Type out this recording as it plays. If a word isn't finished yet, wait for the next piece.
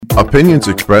opinions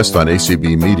expressed on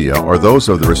ACB Media are those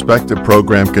of the respective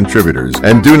program contributors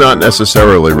and do not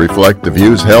necessarily reflect the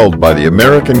views held by the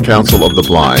American Council of the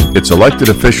Blind, its elected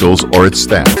officials, or its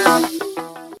staff.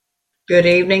 Good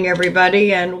evening,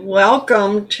 everybody, and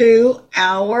welcome to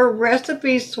our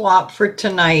recipe swap for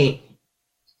tonight.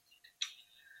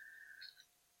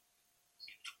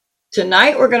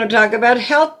 Tonight, we're going to talk about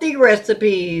healthy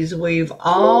recipes. We've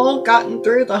all gotten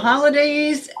through the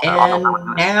holidays, and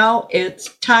now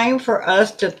it's time for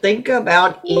us to think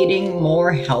about eating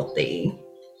more healthy.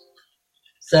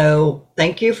 So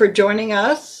thank you for joining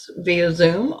us via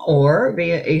Zoom or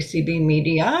via ACB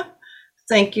Media.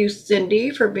 Thank you, Cindy,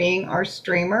 for being our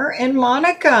streamer. And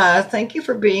Monica, thank you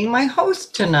for being my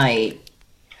host tonight.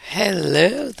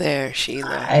 Hello there, Sheila.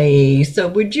 Hi. So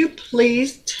would you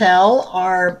please tell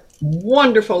our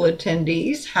wonderful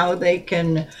attendees how they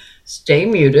can stay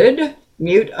muted,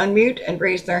 mute, unmute, and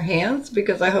raise their hands?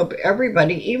 Because I hope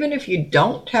everybody, even if you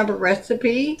don't have a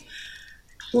recipe,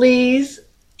 please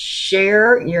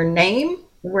share your name,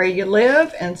 where you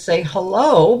live, and say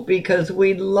hello, because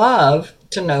we'd love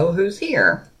to know who's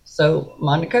here. So,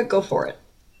 Monica, go for it.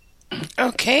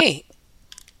 Okay.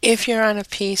 If you're on a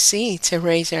PC, to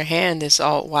raise your hand is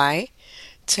Alt-Y.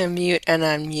 To mute and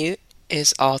unmute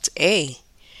is Alt-A.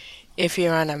 If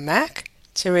you're on a Mac,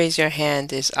 to raise your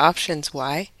hand is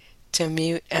Options-Y. To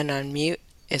mute and unmute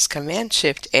is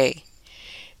Command-Shift-A.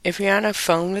 If you're on a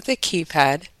phone with a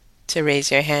keypad, to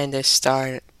raise your hand is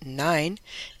 *9,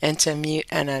 and to mute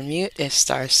and unmute is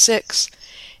 *6.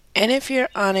 And if you're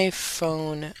on a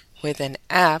phone with an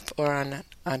app or on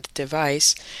a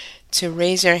device, to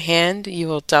raise your hand, you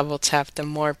will double tap the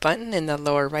More button in the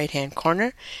lower right-hand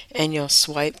corner, and you'll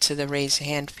swipe to the Raise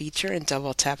Hand feature and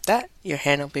double tap that. Your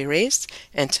hand will be raised,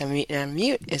 and to mute and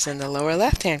unmute is in the lower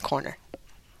left-hand corner.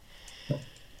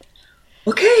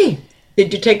 Okay.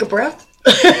 Did you take a breath?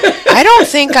 I don't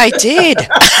think I did.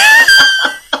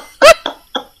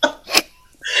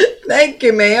 Thank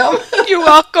you, ma'am. You're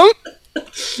welcome.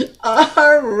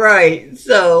 All right.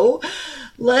 So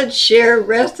let's share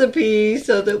recipes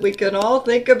so that we can all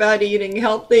think about eating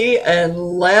healthy, and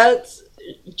let's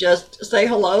just say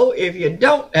hello if you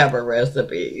don't have a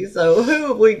recipe. So who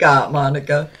have we got,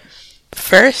 Monica?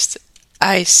 First,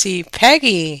 I see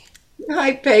Peggy.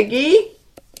 Hi, Peggy.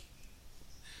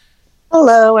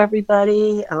 Hello,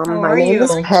 everybody. My name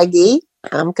is you? Peggy.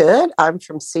 I'm good. I'm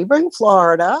from Sebring,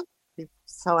 Florida,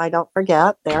 so I don't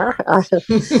forget there.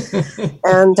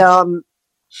 And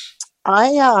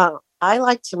I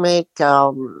like to make.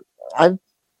 I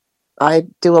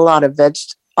do a lot of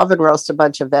oven roast a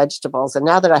bunch of vegetables, and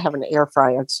now that I have an air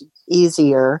fryer, it's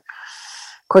easier,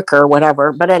 quicker,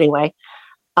 whatever. But anyway,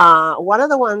 one of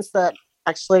the ones that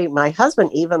actually my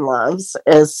husband even loves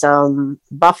is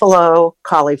buffalo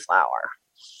cauliflower.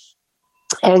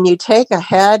 And you take a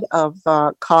head of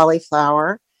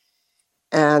cauliflower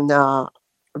and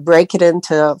break it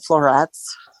into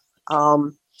florets,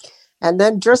 and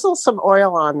then drizzle some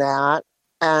oil on that.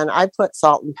 And I put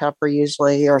salt and pepper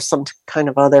usually, or some kind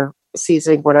of other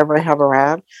seasoning, whatever I have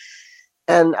around.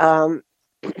 And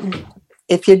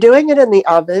if you're doing it in the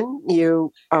oven,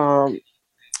 you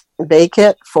bake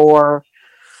it for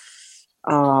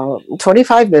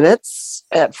 25 minutes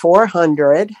at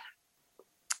 400,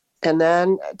 and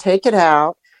then take it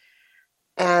out,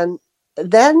 and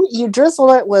then you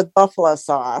drizzle it with buffalo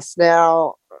sauce.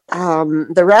 Now,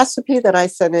 the recipe that I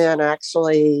sent in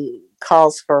actually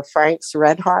calls for Frank's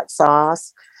Red Hot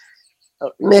sauce,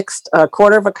 mixed a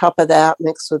quarter of a cup of that,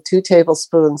 mixed with 2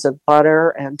 tablespoons of butter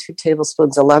and 2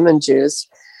 tablespoons of lemon juice.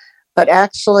 But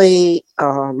actually,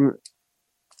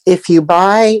 if you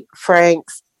buy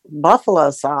Frank's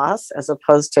buffalo sauce as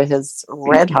opposed to his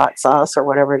Red Hot sauce or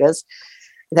whatever it is,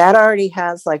 that already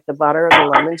has like the butter and the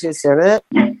lemon juice in it.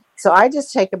 So I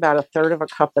just take about a third of a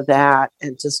cup of that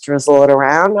and just drizzle it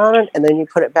around on it. And then you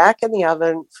put it back in the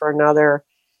oven for another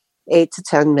 8 to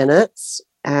 10 minutes.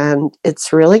 And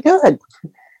it's really good.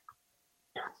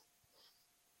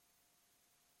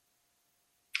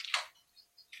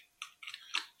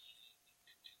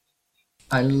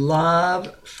 I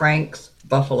love Frank's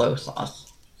buffalo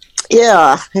sauce.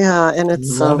 Yeah. And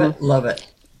it's love it.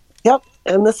 Yep.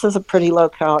 And this is a pretty low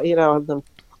calorie,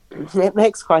 it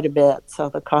makes quite a bit. So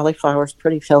the cauliflower is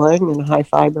pretty filling and high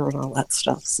fiber and all that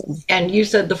stuff. So. And you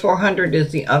said the 400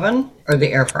 is the oven or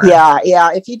the air fryer?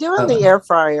 Yeah. If you do it in the air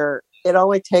fryer, it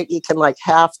only you can like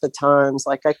half the times.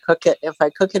 Like if I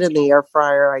cook it in the air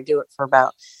fryer, I do it for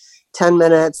about 10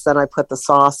 minutes. Then I put the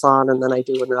sauce on, and then I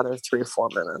do another 3 or 4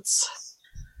 minutes.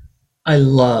 I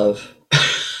love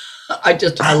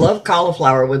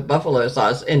cauliflower with buffalo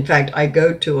sauce. In fact, I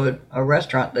go to a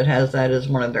restaurant that has that as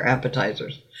one of their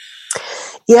appetizers.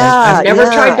 Yeah, I've never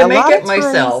tried to a make lot it of times-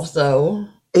 myself, so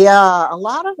Yeah, a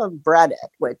lot of them bread it,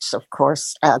 which of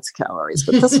course adds calories.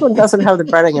 But this one doesn't have the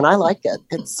breading, and I like it.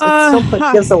 It still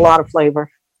gives a lot of flavor.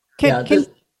 yeah,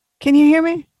 Can you hear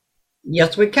me?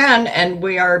 yes, we can, and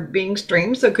we are being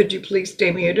streamed. So could you please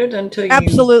stay muted until you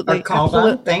Absolutely. are called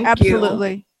on? Thank you.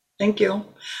 Absolutely. Thank you.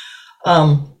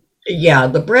 Yeah,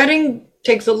 the breading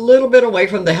takes a little bit away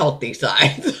from the healthy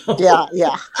side. So.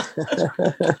 Yeah.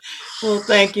 Well,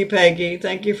 thank you, Peggy.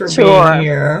 Thank you for Sure. being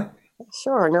here.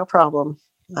 Sure, no problem.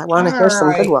 I want to hear some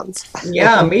All good right. ones.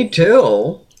 Yeah, me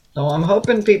too. So I'm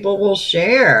hoping people will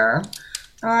share.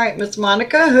 All right, Miss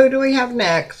Monica, who do we have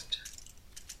next?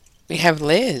 We have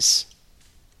Liz.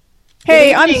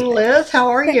 Hey, Good evening, Liz. How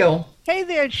are you? Hey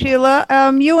there, Sheila.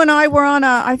 You and I were on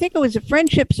I think it was a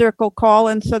friendship circle call,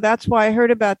 and so that's why I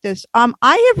heard about this.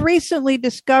 I have recently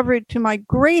discovered, to my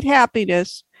great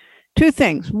happiness, two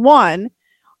things. One,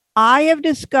 I have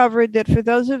discovered that for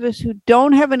those of us who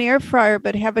don't have an air fryer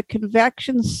but have a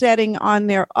convection setting on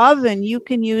their oven, you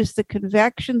can use the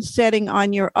convection setting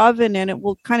on your oven and it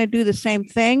will kind of do the same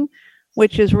thing,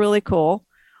 which is really cool.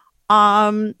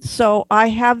 So I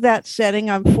have that setting.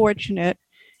 I'm fortunate.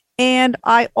 And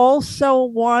I also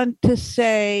want to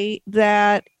say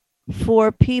that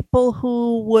for people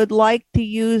who would like to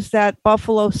use that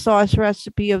buffalo sauce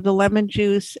recipe of the lemon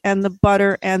juice and the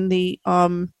butter and the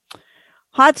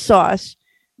hot sauce,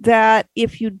 that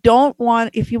if you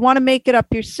want to make it up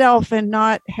yourself and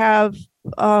not have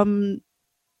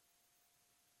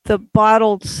the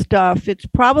bottled stuff, it's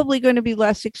probably going to be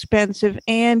less expensive,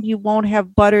 and you won't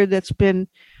have butter that's been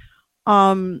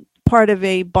part of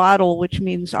a bottle, which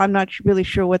means I'm not really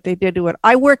sure what they did to it.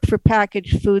 I worked for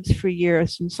packaged foods for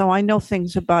years, and so I know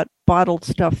things about bottled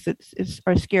stuff that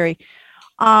are scary.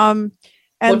 And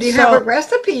well, do you have a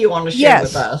recipe you want to share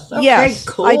with us? Okay, yes,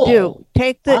 cool. I do.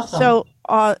 Take the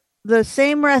Awesome. the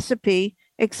same recipe,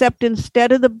 except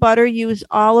instead of the butter, use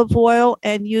olive oil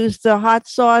and use the hot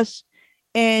sauce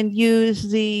and use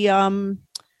the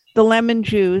lemon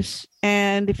juice.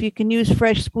 And if you can use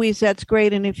fresh squeeze, that's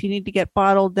great. And if you need to get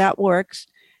bottled, that works.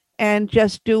 And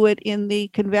just do it in the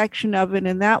convection oven,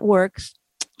 and that works.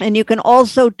 And you can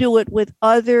also do it with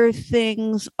other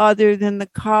things other than the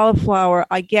cauliflower,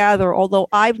 I gather, although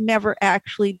I've never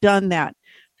actually done that.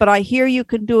 But I hear you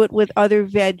can do it with other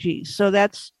veggies. So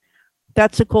that's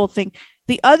a cool thing.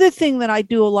 The other thing that I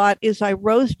do a lot is I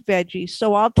roast veggies.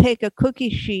 So I'll take a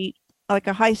cookie sheet, like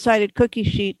a high-sided cookie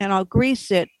sheet, and I'll grease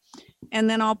it. And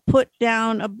then I'll put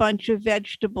down a bunch of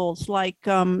vegetables, like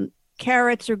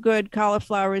carrots are good,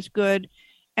 cauliflower is good.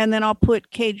 And then I'll put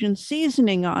Cajun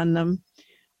seasoning on them.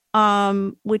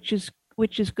 Which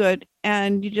is good,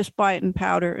 and you just buy it in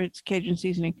powder. It's Cajun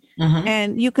seasoning. Mhm.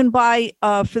 And you can buy,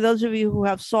 for those of you who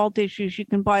have salt issues, you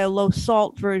can buy a low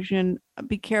salt version.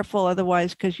 Be careful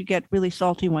otherwise, because you get really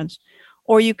salty ones.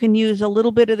 Or you can use a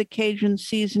little bit of the Cajun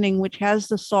seasoning, which has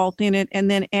the salt in it,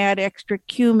 and then add extra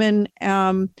cumin,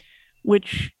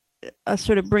 which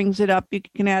sort of brings it up. You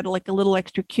can add like a little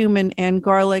extra cumin and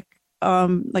garlic,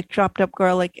 like chopped up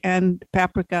garlic and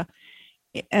paprika.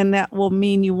 And that will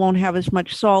mean you won't have as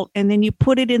much salt. And then you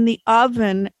put it in the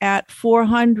oven at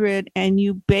 400 and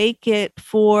you bake it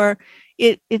for,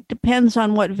 it depends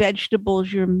on what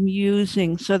vegetables you're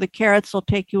using. So the carrots will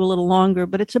take you a little longer,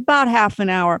 but it's about half an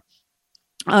hour.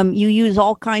 You use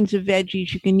all kinds of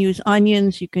veggies. You can use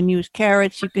onions, you can use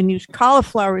carrots, you can use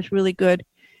cauliflower is really good.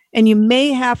 And you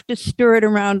may have to stir it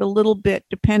around a little bit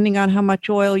depending on how much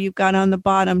oil you've got on the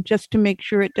bottom, just to make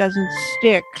sure it doesn't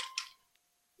stick.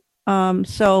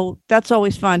 So that's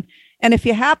always fun. And if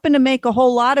you happen to make a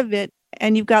whole lot of it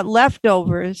and you've got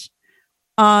leftovers,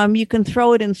 you can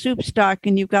throw it in soup stock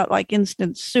and you've got like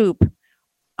instant soup.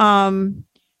 And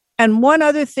one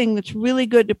other thing that's really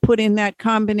good to put in that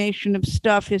combination of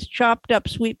stuff is chopped up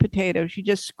sweet potatoes. You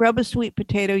just scrub a sweet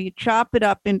potato, you chop it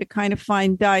up into kind of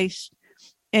fine dice,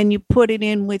 and you put it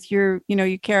in with your,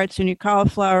 your carrots and your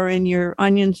cauliflower and your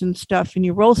onions and stuff, and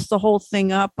you roast the whole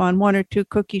thing up on 1 or 2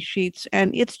 cookie sheets,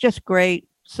 and it's just great.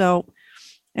 So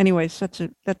anyways,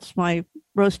 that's my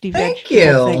roasty veg. Thank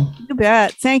you. Thing. You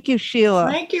bet. Thank you,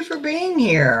 Sheila. Thank you for being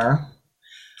here.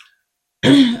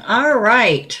 All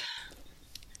right.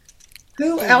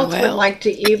 Who else would like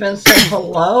to even say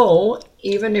hello?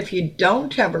 Even if you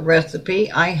don't have a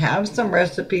recipe, I have some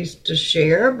recipes to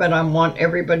share, but I want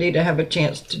everybody to have a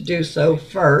chance to do so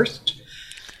first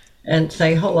and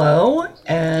say hello.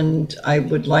 And I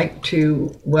would like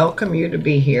to welcome you to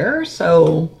be here.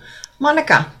 So,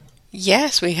 Monica.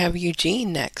 Yes, we have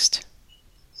Eugene next.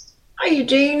 Hi,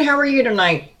 Eugene. How are you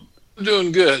tonight? I'm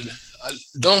doing good. I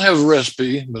don't have a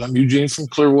recipe, but I'm Eugene from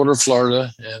Clearwater,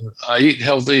 Florida, and I eat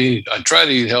healthy. I try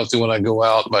to eat healthy when I go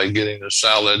out by getting a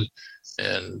salad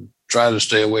and try to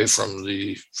stay away from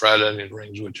the fried onion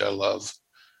rings, which I love.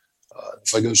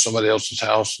 If I go to somebody else's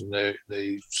house and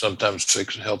they sometimes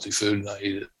fix healthy food and I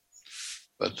eat it,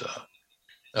 but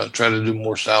I try to do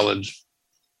more salads.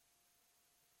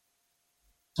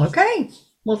 Okay.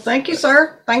 Well, thank you,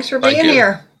 sir. Thanks for being Thank you.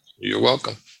 here. You're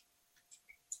welcome.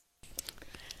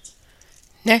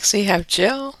 Next, we have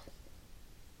Jill.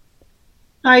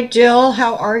 Hi, Jill.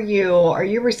 How are you? Are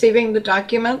you receiving the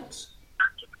documents?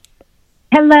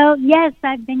 Hello. Yes,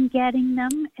 I've been getting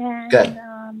them, and Good.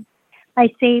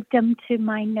 I saved them to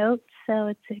my notes, so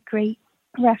it's a great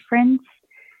reference.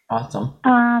 Awesome.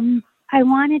 I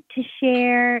wanted to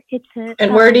share. It's a.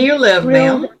 And where do you live,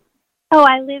 grilled- ma'am? Oh,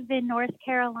 I live in North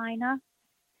Carolina.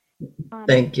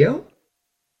 Thank you.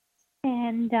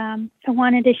 And I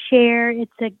wanted to share.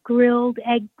 It's a grilled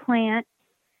eggplant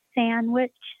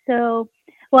sandwich. So,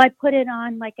 well, I put it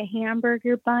on like a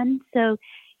hamburger bun. So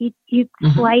you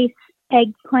slice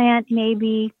eggplant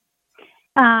maybe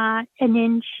an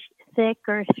inch thick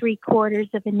or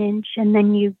 3/4 of an inch, and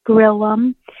then you grill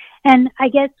them. And I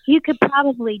guess you could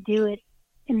probably do it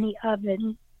in the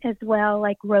oven as well,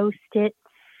 like roast it,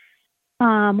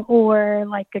 or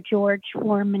like a George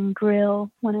Foreman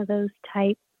grill, one of those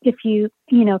type. If you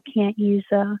can't use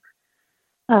a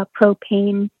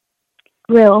propane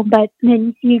grill, but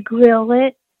then you grill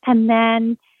it, and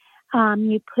then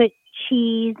you put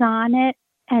cheese on it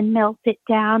and melt it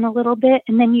down a little bit,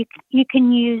 and then you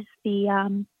can use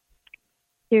the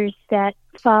there's that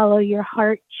Follow Your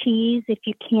Heart cheese if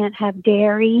you can't have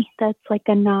dairy. That's like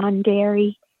a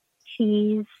non-dairy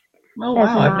cheese. Oh,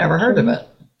 wow. I've never heard of it.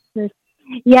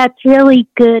 Yeah, it's really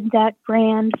good, that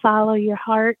brand, Follow Your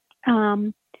Heart.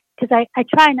 Because I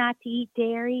try not to eat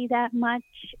dairy that much.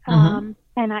 And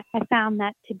I found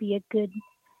that to be a good,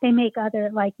 they make other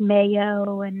like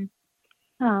mayo, and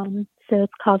so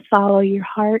it's called Follow Your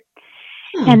Heart.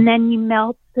 And then you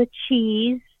melt the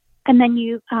cheese, and then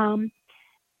you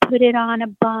put it on a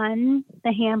bun,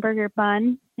 the hamburger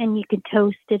bun, and you can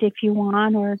toast it if you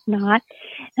want or not.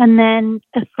 And then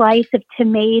a slice of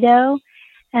tomato,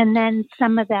 and then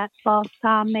some of that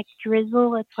balsamic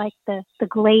drizzle. It's like the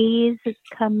glaze that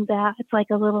comes out. It's like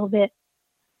a little bit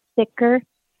thicker.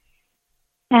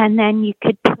 And then you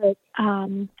could put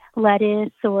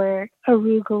lettuce or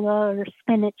arugula or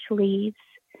spinach leaves.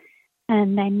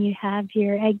 And then you have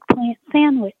your eggplant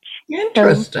sandwich.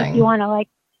 Interesting. So if you want to like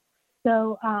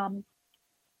go,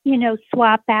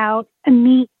 swap out a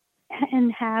meat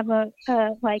and have a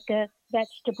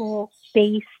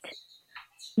vegetable-based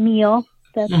meal.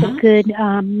 That's a good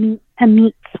a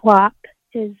meat swap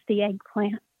is the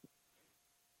eggplant.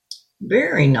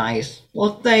 Very nice.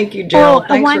 Well, thank you, Jill.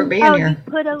 Thanks for being here.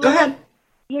 Go ahead.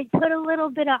 You put a little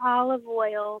bit of olive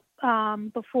oil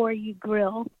before you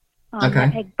grill on Okay.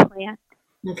 the eggplant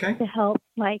Okay. to help,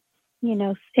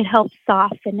 it helps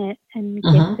soften it and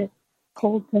gives it,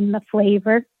 holds in the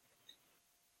flavor.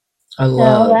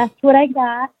 So that's what I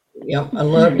got. Yep, I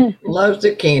love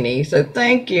zucchini. So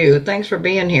thank you. Thanks for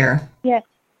being here. Yes.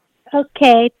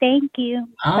 Okay, thank you.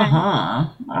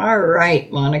 All right,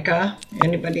 Monica.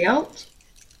 Anybody else?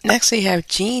 Next, we have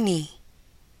Jeannie.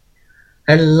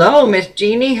 Hello, Miss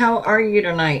Jeannie. How are you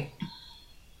tonight?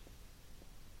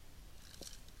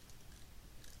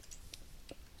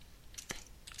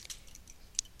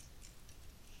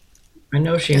 I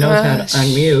know she knows how to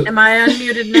unmute. Am I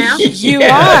unmuted now? You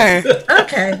are.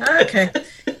 Okay.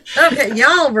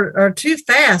 Y'all are too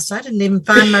fast. I didn't even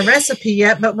find my recipe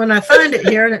yet, but when I find it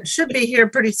here, and it should be here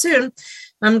pretty soon,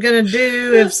 I'm going to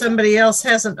do, if somebody else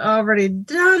hasn't already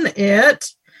done it,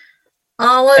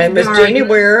 Olive And Miss Garden. Jeannie,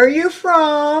 where are you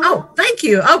from? Oh, thank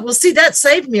you. Oh, well, see, that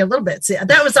saved me a little bit. See,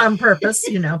 that was on purpose,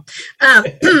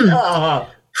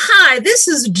 Hi, this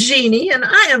is Jeannie, and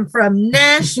I am from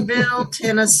Nashville,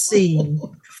 Tennessee.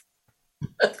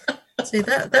 See,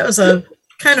 that was a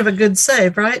kind of a good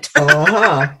save, right?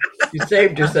 You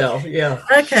saved yourself, yeah.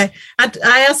 Okay.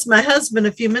 I asked my husband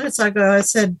a few minutes ago, I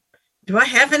said, do I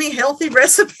have any healthy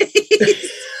recipes?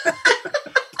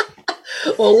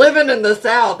 Well, living in the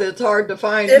South, it's hard to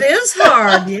find. It is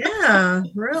hard, yeah,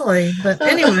 really. But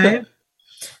anyway,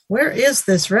 where is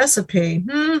this recipe?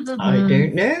 I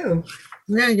don't know.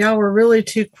 Yeah, y'all were really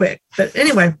too quick. But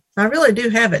anyway, I really do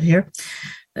have it here.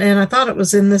 And I thought it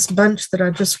was in this bunch that I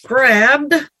just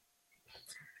grabbed.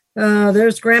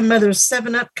 There's grandmother's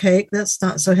 7-Up cake. That's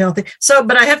not so healthy. So,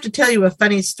 but I have to tell you a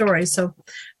funny story. So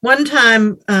one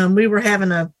time we were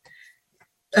having a,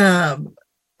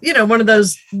 one of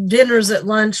those dinners at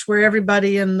lunch where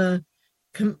everybody in the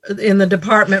in the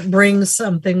department brings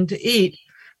something to eat.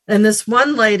 And this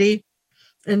one lady,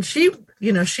 and she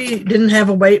didn't have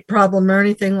a weight problem or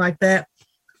anything like that.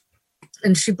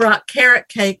 And she brought carrot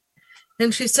cake.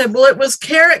 And she said, well, it was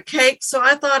carrot cake, so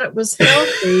I thought it was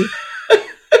healthy.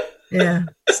 Yeah.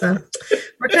 So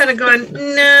we're kind of going,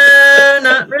 no,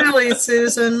 not really,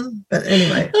 Susan. But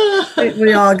anyway,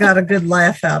 we all got a good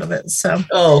laugh out of it. So,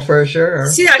 oh, for sure.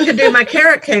 See, I could do my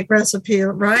carrot cake recipe,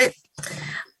 right?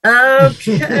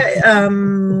 Okay.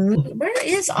 Where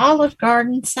is Olive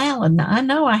Garden salad? Now, I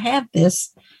know I have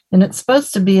this, and it's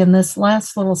supposed to be in this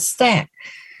last little stack.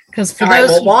 Because for all those,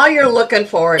 right, well, while you're looking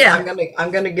for it, Yeah.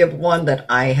 I'm gonna give one that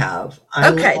I have.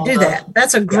 Okay, do that.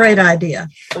 That's a great idea.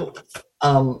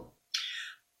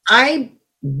 I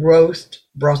roast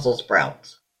Brussels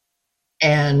sprouts,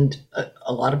 and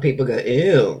a lot of people go,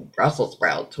 ew, Brussels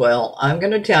sprouts. Well, I'm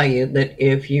going to tell you that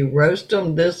if you roast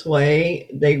them this way,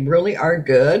 they really are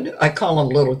good. I call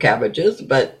them little cabbages,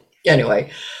 but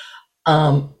anyway,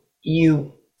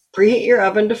 you preheat your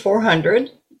oven to 400,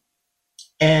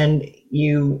 and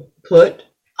you put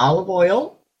olive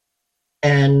oil,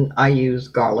 and I use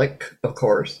garlic, of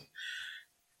course,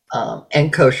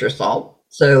 and kosher salt.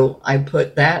 So I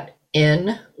put that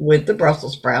in with the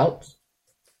Brussels sprouts,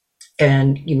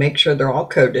 and you make sure they're all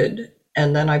coated.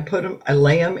 And then I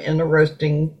lay them in a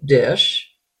roasting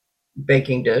dish,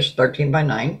 baking dish, 13 by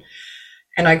 9.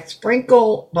 And I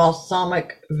sprinkle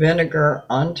balsamic vinegar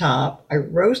on top. I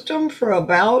roast them for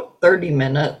about 30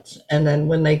 minutes. And then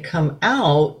when they come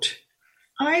out,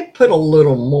 I put a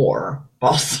little more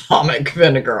balsamic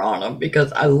vinegar on them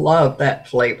because I love that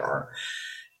flavor.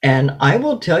 And I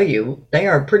will tell you, they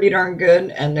are pretty darn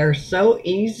good, and they're so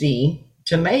easy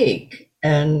to make.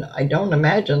 And I don't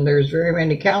imagine there's very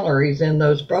many calories in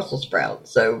those Brussels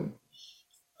sprouts. So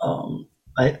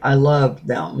I love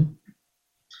them.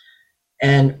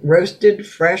 And roasted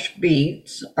fresh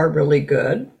beets are really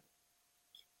good.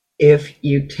 If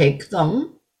you take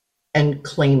them and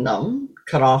clean them,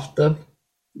 cut off the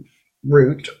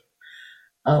root,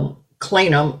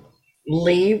 clean them,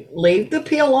 leave the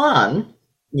peel on.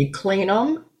 You clean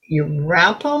them, you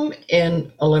wrap them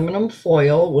in aluminum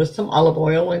foil with some olive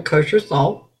oil and kosher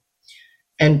salt,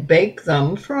 and bake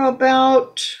them for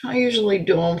about, I usually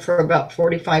do them for about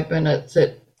 45 minutes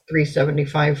at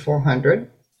 375, 400,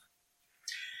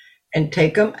 and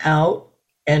take them out,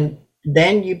 and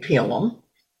then you peel them,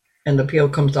 and the peel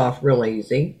comes off real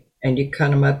easy, and you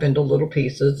cut them up into little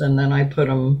pieces, and then I put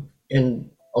them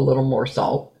in a little more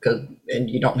salt, and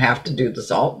you don't have to do the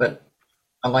salt, but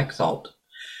I like salt.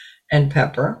 And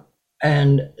pepper,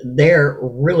 and they're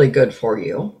really good for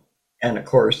you. And of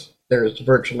course, there's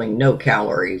virtually no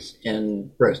calories in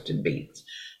roasted beets.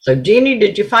 So, Jeannie,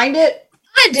 did you find it?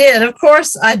 I did, of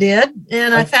course I did.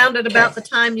 And I found it about the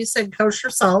time you said kosher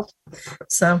salt.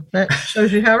 So that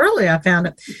shows you how early I found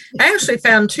it. I actually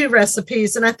found 2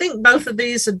 recipes, and I think both of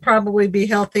these would probably be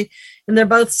healthy. And they're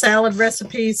both salad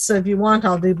recipes. So if you want,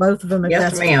 I'll do both of them. If Yes,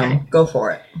 that's ma'am. okay. Go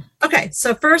for it. Okay,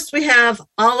 so first we have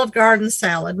Olive Garden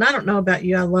salad. And I don't know about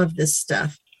you, I love this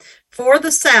stuff. For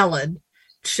the salad,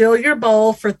 chill your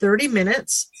bowl for 30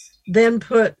 minutes. Then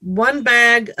put 1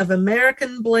 bag of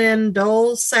American Blend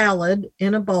Dole salad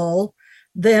in a bowl.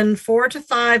 Then 4 to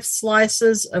 5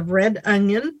 slices of red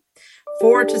onion,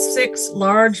 4 to 6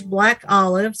 large black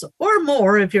olives, or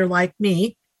more if you're like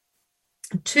me,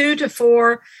 2 to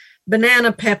 4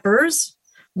 banana peppers,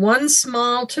 1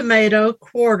 small tomato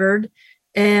quartered,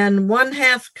 and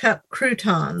 1/2 cup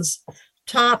croutons.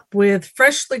 Top with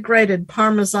freshly grated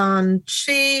Parmesan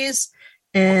cheese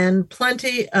and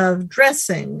plenty of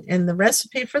dressing. And the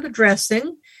recipe for the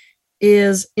dressing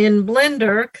is in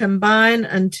blender, combine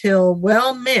until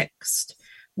well mixed.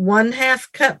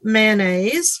 1/2 cup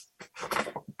mayonnaise,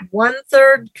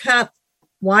 1/3 cup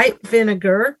white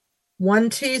vinegar, 1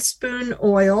 teaspoon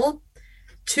oil,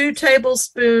 2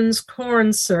 tablespoons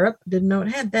corn syrup. Didn't know it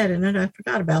had that in it. I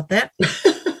forgot about that.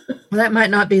 That might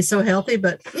not be so healthy,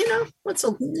 but what's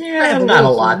a not a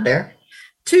lot there.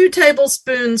 2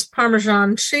 tablespoons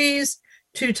Parmesan cheese,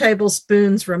 2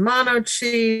 tablespoons Romano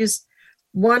cheese,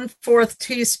 1/4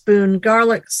 teaspoon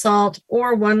garlic salt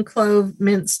or 1 clove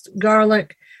minced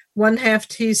garlic, 1/2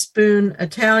 teaspoon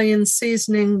Italian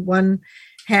seasoning,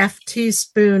 1/2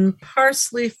 teaspoon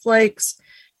parsley flakes,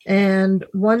 and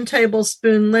 1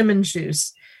 tablespoon lemon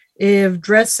juice. If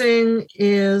dressing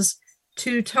is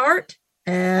too tart,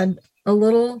 add a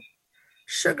little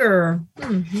sugar.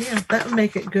 Yeah, that would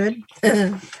make it good.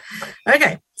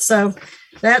 Okay, so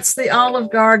that's the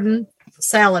Olive Garden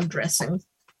salad dressing.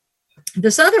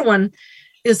 This other one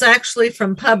is actually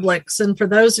from Publix. And for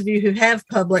those of you who have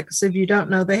Publix, if you don't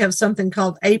know, they have something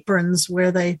called aprons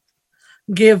where they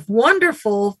give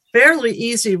wonderful, fairly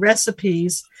easy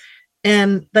recipes.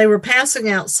 And they were passing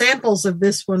out samples of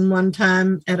this one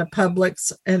time at a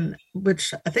Publix, and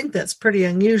which I think that's pretty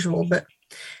unusual. But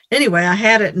anyway, I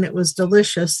had it and it was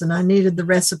delicious, and I needed the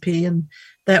recipe, and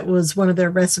that was one of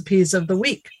their recipes of the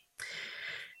week.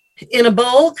 In a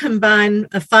bowl, combine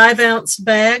a 5-ounce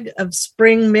bag of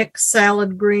spring mix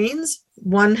salad greens,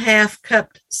 1/2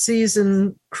 cup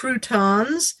seasoned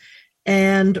croutons,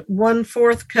 and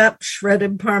 1/4 cup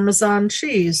shredded Parmesan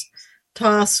cheese.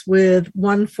 Toss with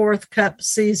 1/4 cup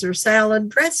Caesar salad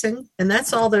dressing, and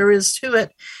that's all there is to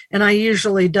it. And I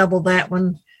usually double that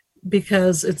one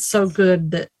because it's so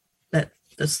good that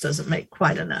this doesn't make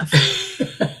quite enough.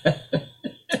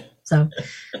 So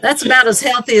that's about as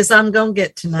healthy as I'm going to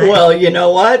get tonight. Well, you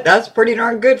know what? That's pretty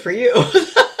darn good for you.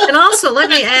 And also, let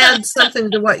me add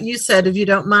something to what you said, if you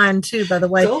don't mind, too, by the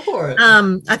way. Go for it.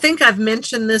 I think I've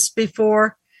mentioned this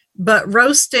before, but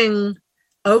roasting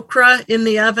okra in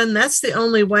the oven, that's the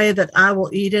only way that I will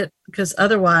eat it, because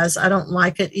otherwise I don't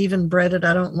like it. Even breaded,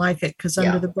 I don't like it because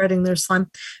under the breading there's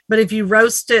slime. But if you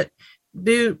roast it,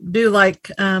 do like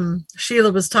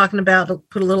Sheila was talking about,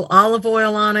 put a little olive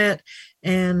oil on it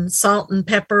and salt and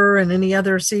pepper and any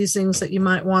other seasonings that you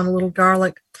might want, a little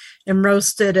garlic, and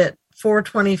roast it at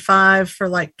 425 for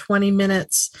like 20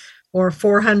 minutes, or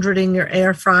 400 in your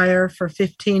air fryer for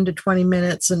 15 to 20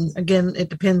 minutes. And again, it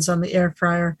depends on the air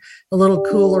fryer, a little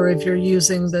cooler if you're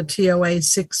using the TOA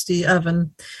 60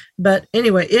 oven. But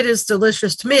anyway, it is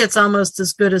delicious. To me, it's almost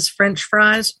as good as French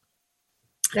fries.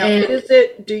 Now,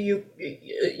 do you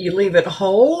leave it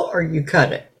whole or you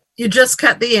cut it? You just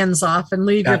cut the ends off and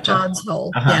leave your pods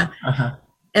whole.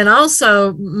 And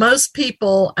also, most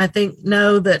people, I think,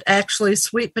 know that actually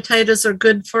sweet potatoes are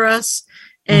good for us.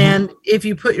 And if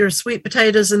you put your sweet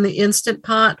potatoes in the Instant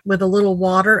Pot with a little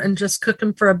water and just cook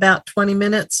them for about 20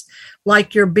 minutes,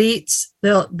 like your beets,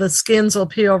 the skins will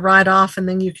peel right off, and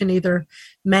then you can either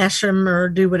mash them or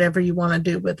do whatever you want to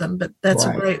do with them. But that's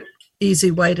a great,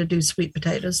 easy way to do sweet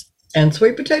potatoes. And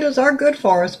sweet potatoes are good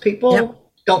for us. People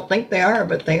don't think they are,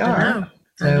 but they are.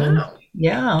 I know.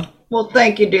 Yeah. Well,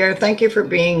 thank you, dear. Thank you for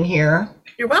being here.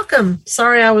 You're welcome.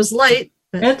 Sorry I was late.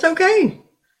 It's okay.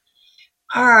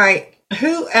 All right.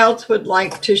 Who else would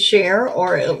like to share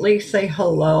or at least say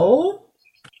hello?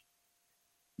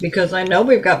 Because I know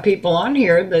we've got people on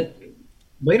here that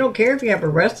we don't care if you have a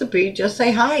recipe, just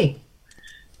say hi.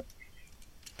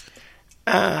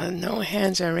 No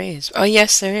hands are raised. Oh,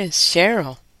 yes, there is.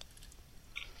 Cheryl.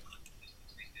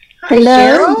 Hi, hello.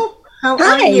 Cheryl. How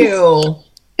are you?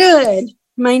 Good.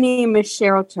 My name is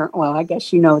Cheryl Well, I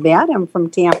guess you know that. I'm from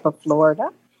Tampa,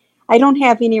 Florida. I don't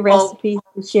have any recipes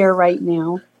to share right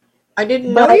now. I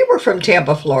didn't know you were from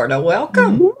Tampa, Florida.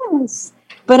 Welcome. Yes,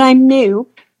 but I'm new.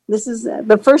 This is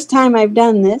the first time I've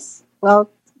done this. Well,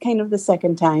 kind of the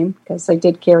second time, because I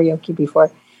did karaoke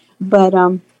before. But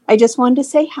I just wanted to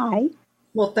say hi.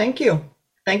 Well, thank you.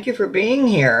 Thank you for being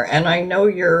here. And I know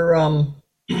you're,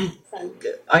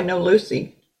 I know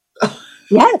Lucy.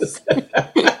 Yes.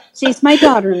 She's my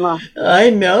daughter-in-law. I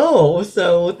know.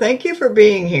 So thank you for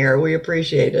being here. We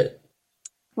appreciate it.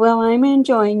 Well, I'm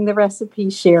enjoying the recipe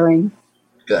sharing.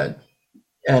 Good.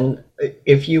 And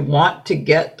if you want to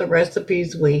get the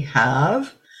recipes we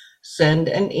have, send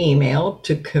an email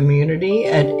to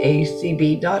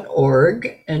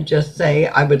community@acb.org and just say,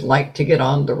 I would like to get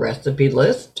on the recipe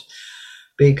list,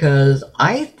 because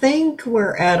I think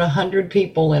we're at 100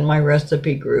 people in my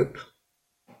recipe group.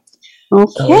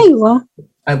 Okay, well,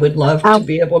 I would love to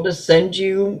be able to send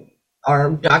you our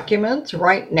documents.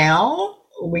 Right now,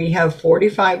 we have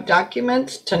 45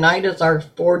 documents. Tonight is our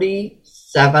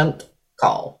 47th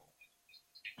call.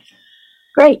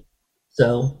 Great.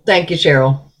 So thank you,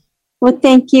 Cheryl. Well,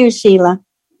 thank you, Sheila.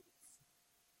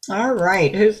 All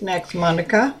right. Who's next,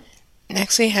 Monica?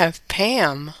 Next we have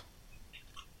Pam.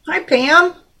 Hi,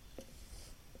 Pam.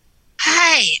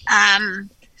 Hi.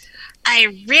 I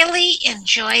really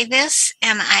enjoy this,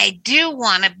 and I do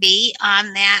want to be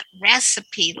on that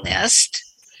recipe list.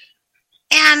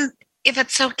 And if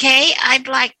it's okay, I'd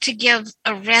like to give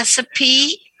a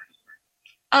recipe.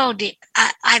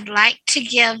 I'd like to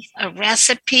give a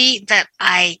recipe that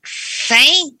I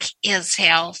think is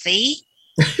healthy.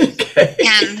 Okay.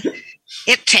 And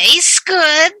it tastes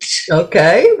good.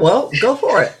 Okay, well, go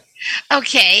for it.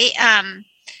 Okay,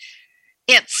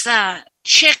 it's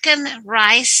chicken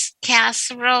rice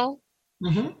casserole.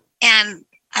 And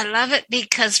I love it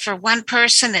because for one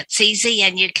person it's easy,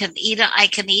 and you can eat it. I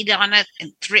can eat on it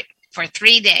for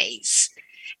 3 days.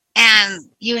 And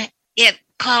it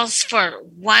calls for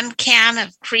 1 can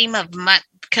of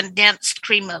condensed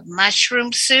cream of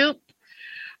mushroom soup,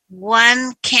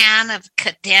 1 can of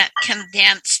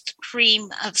condensed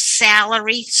cream of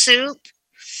celery soup.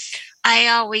 I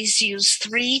always use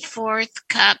 3/4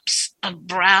 cups of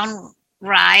brown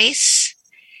rice,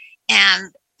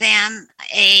 and then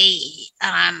a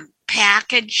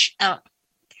package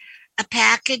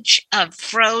of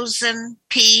frozen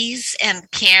peas and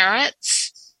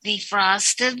carrots,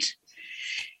 defrosted,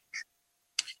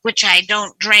 which I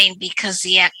don't drain because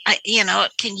it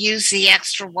can use the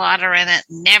extra water and it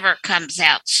never comes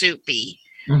out soupy.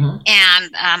 Mm-hmm.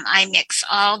 And I mix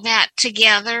all that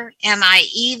together, and I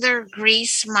either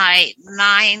grease my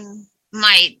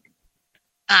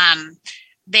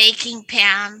baking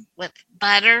pan with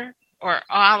butter or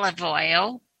olive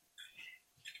oil,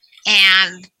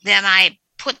 and then I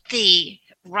put the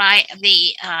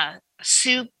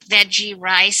soup veggie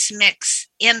rice mix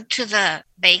into the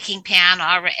baking pan,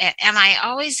 and I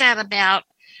always add about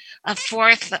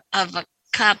 1/4 of a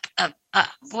cup of a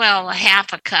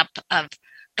 1/2 a cup of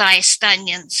diced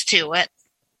onions to it,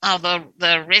 although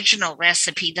the original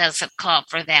recipe doesn't call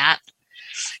for that.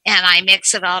 And I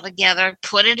mix it all together,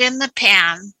 put it in the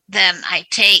pan. Then I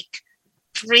take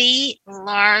 3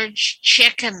 large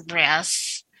chicken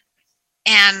breasts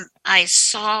and I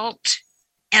salt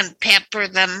and pepper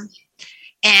them,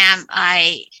 and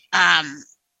I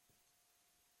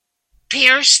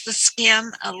pierce the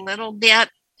skin a little bit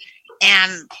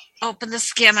and open the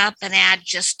skin up and add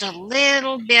just a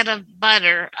little bit of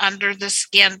butter under the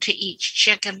skin to each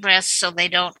chicken breast so they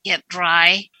don't get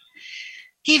dry.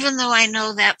 Even though I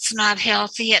know that's not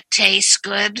healthy, it tastes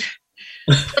good.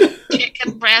 Put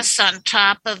chicken breasts on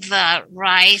top of the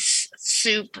rice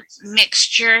soup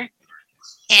mixture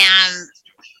and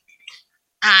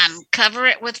cover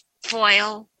it with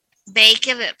foil. Bake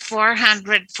it at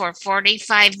 400 for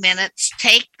 45 minutes.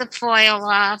 Take the foil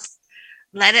off.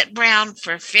 Let it brown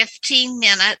for 15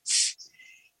 minutes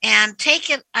and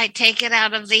I take it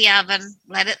out of the oven,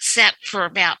 let it set for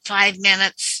about 5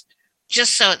 minutes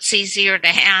just so it's easier to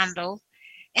handle.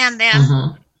 And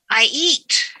then I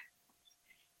eat.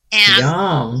 And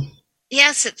yum.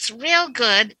 Yes, it's real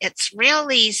good. It's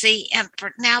real easy. And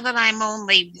for now that I'm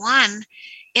only 1,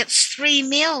 it's 3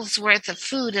 meals worth of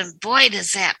food. And boy,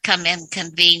 does that come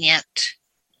inconvenient.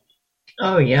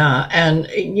 Oh, yeah. And,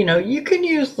 you can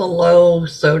use the low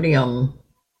sodium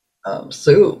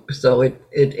soup, so it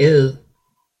is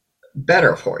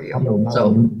better for you.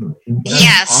 So that's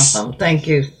yes. Awesome. Thank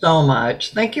you so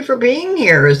much. Thank you for being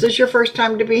here. Is this your first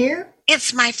time to be here?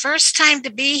 It's my first time to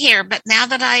be here, but now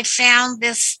that I found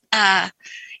this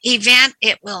event,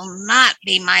 it will not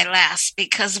be my last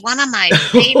because one of my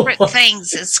favorite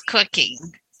things is cooking.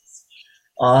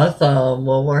 Awesome.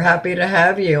 Well, we're happy to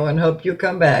have you and hope you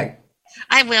come back.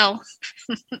 I will.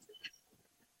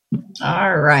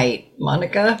 All right.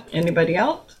 Monica, anybody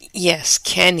else? Yes,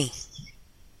 Kenny.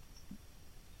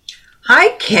 Hi,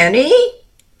 Kenny.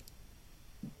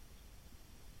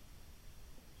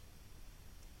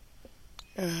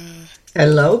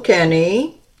 Hello,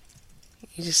 Kenny.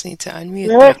 You just need to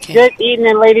unmute. Good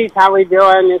evening, ladies. How we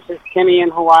doing? This is Kenny in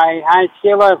Hawaii. Hi,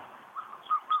 Sheila.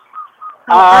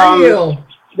 How are you?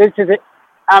 This is it.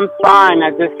 I'm fine. I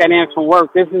just got in from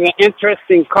work. This is an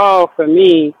interesting call for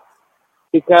me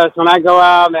because when I go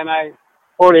out and I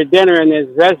order dinner and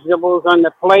there's vegetables on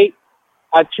the plate,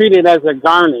 I treat it as a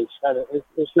garnish.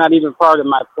 It's not even part of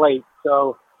my plate.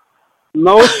 So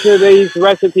most of these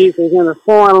recipes is in a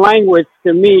foreign language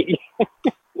to me.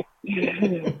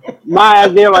 My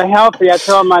ideal of healthy, I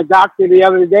told my doctor the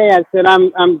other day, I said,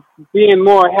 I'm being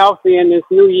more healthy in this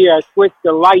new year. I switched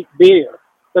to light beer.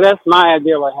 So that's my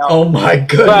ideal of health. Oh, my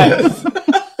goodness.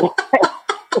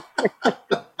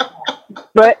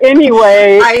 But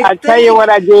anyway, I tell you what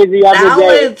I did the other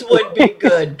day. Salads would be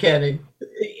good, Kenny.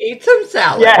 Eat some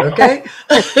salad, okay?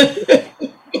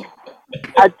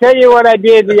 I tell you what I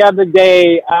did the other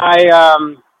day. I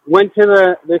went to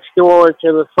the store,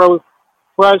 to the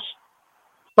fresh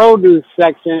produce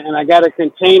section, and I got a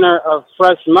container of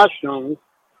fresh mushrooms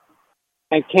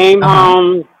and came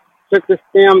home, took the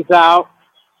stems out,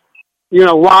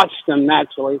 washed them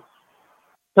naturally,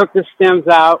 took the stems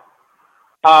out,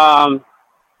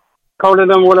 coated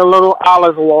them with a little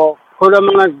olive oil, put them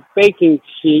on a baking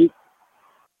sheet,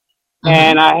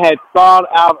 and I had thawed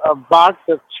out a box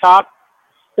of chopped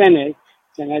spinach,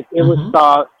 and it was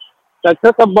thawed. So I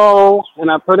took a bowl, and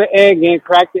I put an egg in,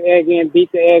 cracked the egg in,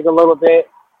 beat the egg a little bit,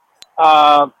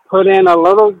 put in a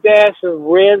little dash of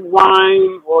red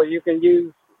wine, or you can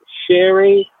use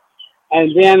sherry,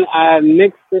 and then I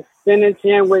mixed the spinach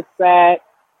in with that,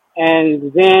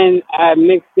 and then I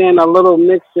mixed in a little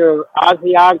mixture of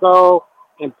Asiago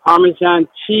and Parmesan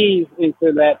cheese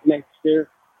into that mixture.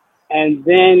 and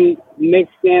then mix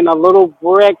in a little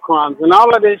breadcrumbs. And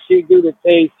all of this you do to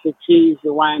taste the cheese,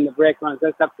 the wine, the breadcrumbs.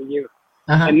 That's up to you.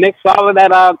 And mix all of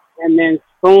that up and then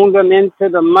spoon them into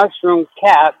the mushroom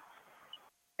cap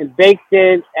and baked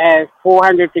it at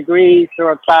 400 degrees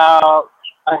for about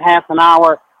a half an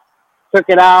hour. Took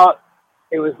it out.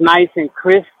 It was nice and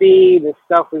crispy. The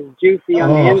stuff was juicy on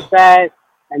the inside,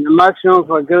 and the mushrooms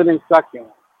were good and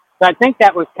succulent. So I think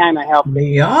that was kind of healthy.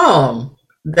 Yum.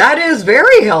 That is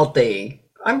very healthy.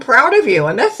 I'm proud of you,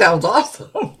 and that sounds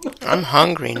awesome. I'm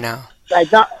hungry now.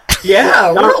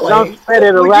 Yeah, really. Don't spread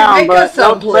it around,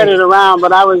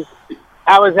 but I was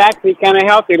actually kind of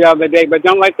healthy the other day, but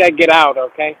don't let that get out,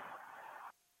 okay?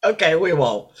 Okay, we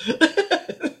won't.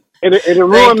 It'll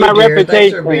ruin my reputation.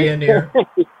 Thanks for being here.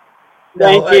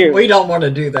 Thank you. We don't want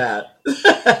to do that.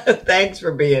 Thanks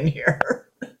for being here.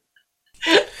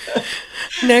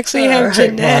 Next we have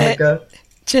Jeanette. Monica.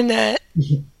 Jeanette.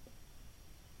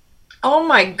 Oh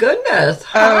my goodness.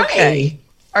 Hi. Okay.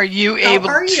 Are you able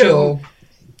to?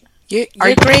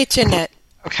 You're great, Jeanette.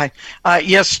 Okay.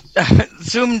 Yes,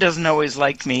 Zoom doesn't always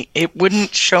like me. It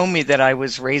wouldn't show me that I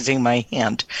was raising my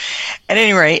hand. At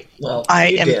any rate,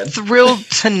 I am thrilled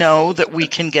to know that we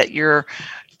can get your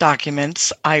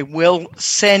documents. I will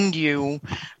send you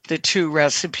the 2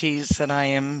 recipes that I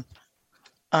am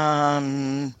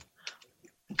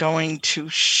going to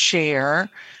share.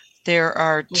 There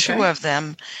are 2 of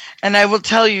them. And I will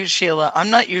tell you, Sheila, I'm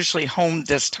not usually home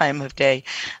this time of day,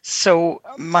 so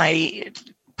my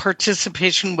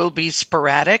participation will be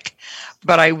sporadic,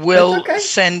 but I will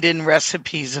send in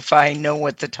recipes if I know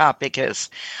what the topic is.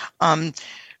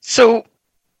 So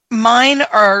mine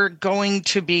are going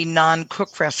to be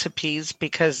non-cook recipes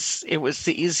because it was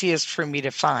the easiest for me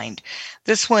to find.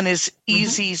 This one is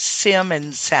easy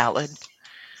salmon salad.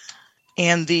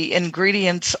 And the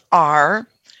ingredients are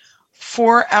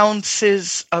 4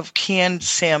 ounces of canned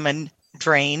salmon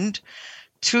drained,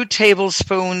 2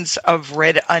 tablespoons of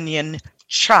red onion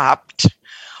chopped,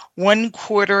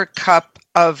 1/4 cup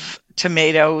of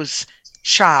tomatoes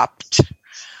chopped,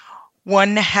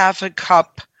 1/2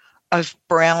 cup of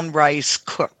brown rice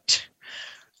cooked,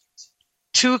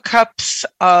 2 cups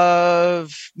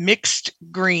of mixed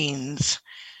greens,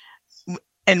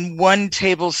 and 1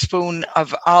 tablespoon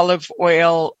of olive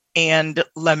oil and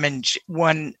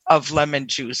one of lemon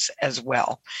juice as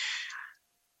well.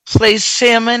 Place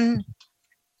salmon,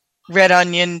 red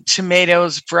onion,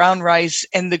 tomatoes, brown rice,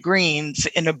 and the greens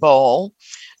in a bowl.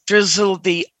 Drizzle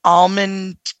the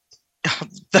lemon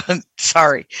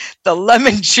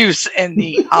juice and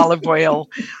the olive oil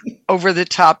over the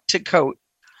top to coat.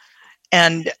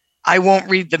 And I won't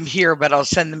read them here, but I'll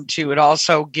send them to you. It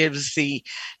also gives the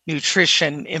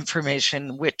nutrition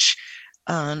information, which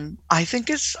I think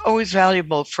is always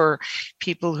valuable for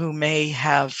people who may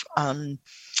have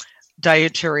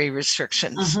dietary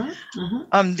restrictions.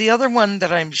 The other one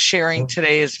that I'm sharing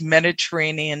today is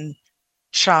Mediterranean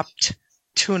chopped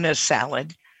tuna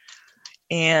salad.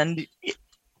 And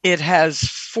it has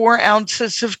 4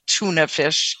 ounces of tuna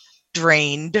fish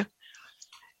drained.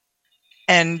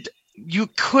 And you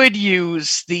could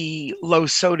use the low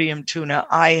sodium tuna.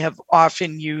 I have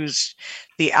often used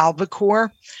the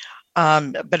albacore.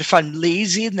 But if I'm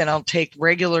lazy, then I'll take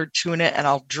regular tuna and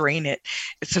I'll drain it.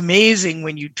 It's amazing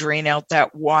when you drain out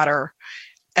that water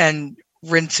and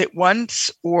rinse it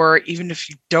once, or even if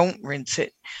you don't rinse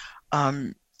it,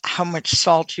 how much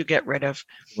salt you get rid of.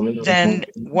 Then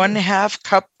 1/2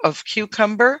 cup of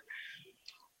cucumber,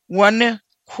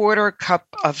 1/4 cup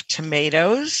of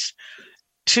tomatoes,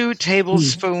 2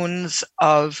 tablespoons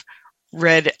of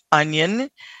red onion.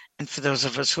 And for those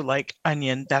of us who like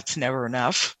onion, that's never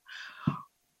enough.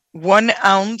 1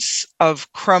 ounce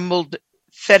of crumbled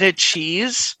feta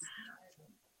cheese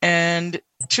and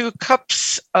 2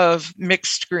 cups of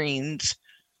mixed greens,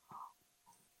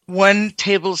 1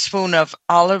 tablespoon of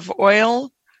olive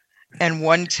oil, and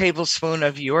 1 tablespoon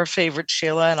of your favorite,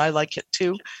 Sheila, and I like it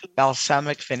too,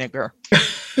 balsamic vinegar.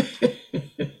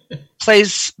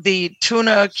 Place the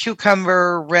tuna,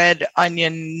 cucumber, red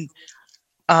onion,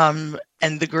 and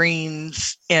the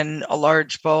greens in a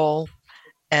large bowl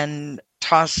and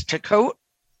toss to coat.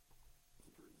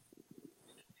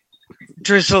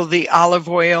 Drizzle the olive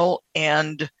oil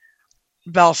and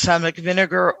balsamic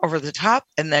vinegar over the top,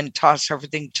 and then toss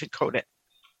everything to coat it.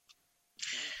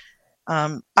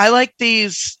 I like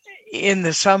these in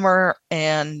the summer,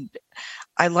 and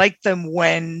I like them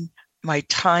when my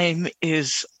time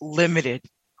is limited.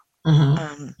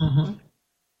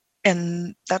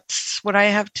 And that's what I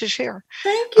have to share.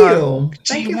 Thank you. Do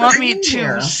Thank you you want for me being to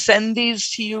here. send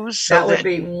these to you? That would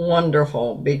be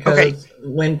wonderful, because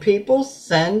when people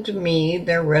send me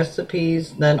their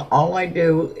recipes, then all I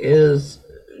do is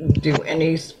do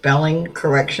any spelling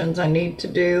corrections I need to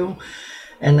do,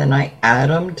 and then I add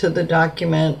them to the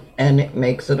document, and it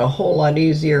makes it a whole lot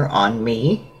easier on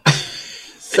me.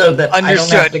 So that I don't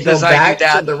have to go back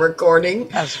to the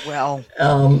recording as well.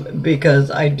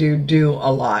 Because I do a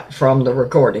lot from the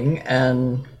recording,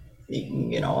 and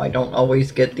I don't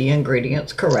always get the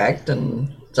ingredients correct.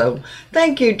 And so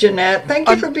thank you, Jeanette. Thank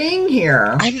you for being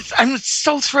here. I'm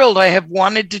so thrilled. I have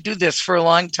wanted to do this for a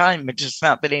long time, but just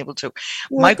not been able to.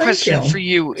 Well, my question for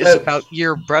you is about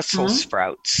your Brussels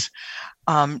sprouts.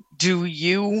 Do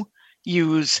you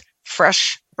use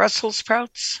fresh Brussels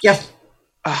sprouts? Yes.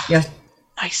 Yes.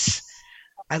 Nice.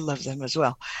 I love them as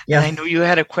well. Yeah. And I know you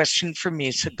had a question for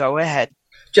me, so go ahead.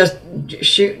 Just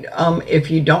shoot. If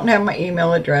you don't have my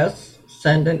email address,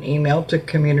 send an email to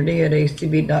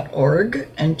community@acb.org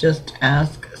and just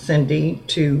ask Cindy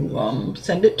to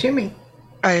send it to me.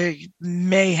 I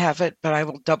may have it, but I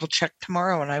will double check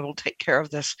tomorrow and I will take care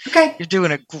of this. Okay. You're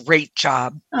doing a great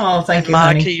job. Oh, thank you,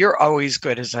 Monica, honey. You're always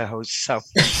good as a host. So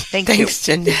thanks,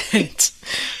 Jeanette.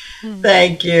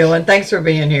 Thank you. And thanks for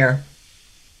being here.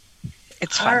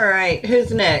 It's fun. All right.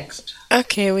 Who's next?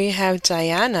 Okay, we have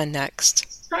Diana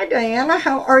next. Hi, Diana.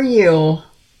 How are you?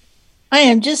 I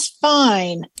am just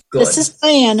fine. Good. This is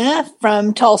Diana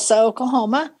from Tulsa,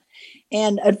 Oklahoma.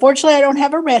 And unfortunately, I don't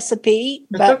have a recipe,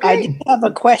 but I do have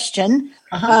a question.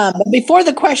 But before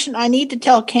the question, I need to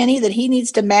tell Kenny that he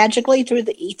needs to magically, through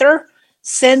the ether,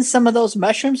 send some of those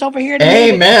mushrooms over here to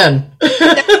me. Amen.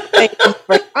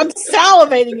 I'm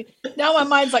salivating. Now my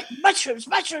mind's like, mushrooms,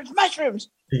 mushrooms, mushrooms.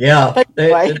 Yeah, But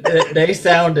anyway. they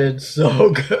sounded so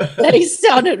good. They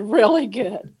sounded really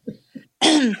good.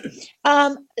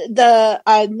 I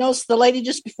noticed the lady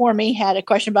just before me had a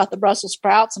question about the Brussels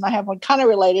sprouts, and I have one kind of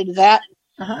related to that.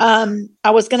 I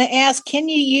was going to ask, can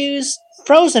you use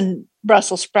frozen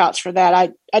Brussels sprouts for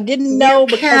that? I didn't know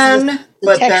You can,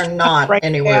 but they're not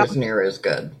anywhere near as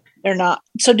good. They're not.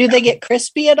 So do they get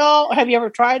crispy at all? Have you ever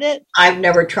tried it? I've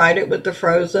never tried it with the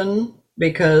frozen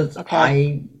because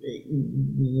I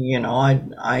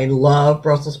love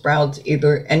Brussels sprouts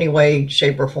either any way,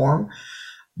 shape, or form,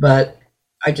 but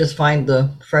I just find the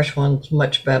fresh ones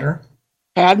much better.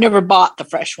 I've never bought the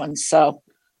fresh ones, so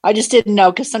I just didn't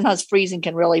know, because sometimes freezing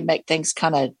can really make things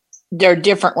they're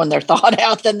different when they're thawed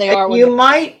out than they are when you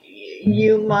might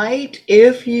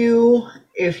if you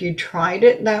tried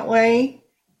it that way.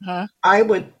 I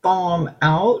would thaw them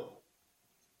out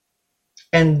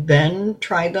and then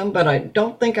try them, but I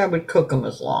don't think I would cook them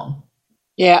as long.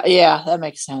 Yeah, that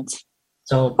makes sense.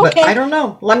 So, but I don't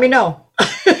know. Let me know.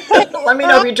 Let me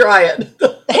know if you try it.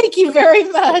 Thank you very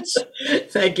much.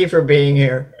 Thank you for being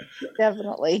here.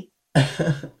 Definitely. All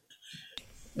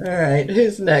right.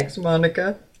 Who's next,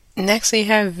 Monica? Next we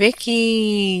have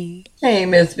Vicky. Hey,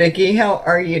 Miss Vicky. How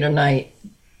are you tonight?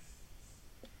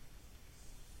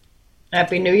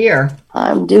 Happy New Year.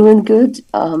 I'm doing good,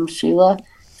 Sheila.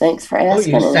 Thanks for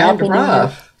asking. Oh, you sound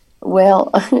rough. Well,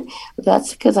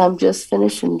 that's because I'm just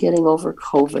finishing getting over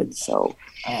COVID. So,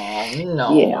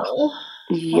 no. Yeah.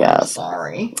 Yes.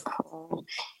 Sorry.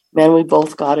 Man, we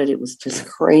both got it. It was just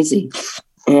crazy.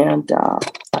 And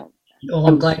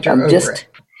I'm glad you're over it.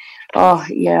 Oh,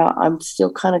 yeah. I'm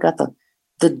still kind of got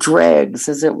the dregs,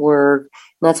 as it were.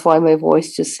 And that's why my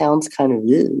voice just sounds kind of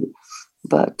ew.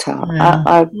 But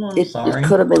it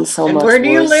could have been so much worse. Where do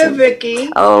you live, Vicky?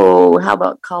 Oh, how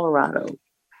about Colorado?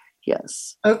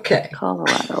 Yes. Okay.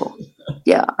 Colorado.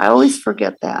 Yeah, I always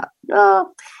forget that.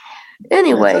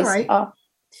 Anyways, That's all right.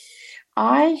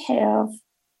 I have,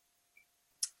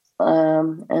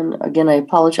 and again, I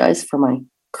apologize for my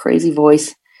crazy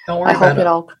voice. Don't worry I hope about it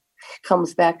all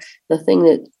comes back. The thing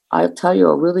that I'll tell you,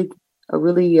 a really,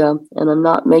 and I'm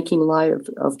not making light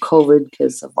of COVID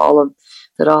because of all of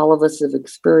us have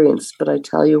experienced. But I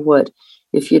tell you what,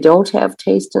 if you don't have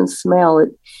taste and smell,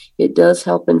 it does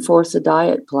help enforce a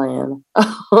diet plan.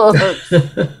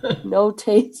 No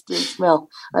taste and smell.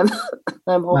 I'm hoping.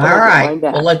 All right.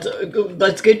 Well,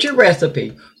 let's get your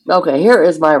recipe. Okay, here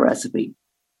is my recipe.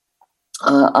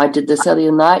 I did this the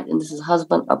other night, and this is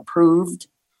husband approved.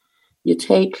 You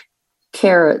take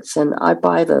carrots, and I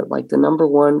buy the number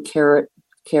one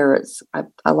carrots.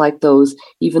 I like those,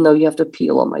 even though you have to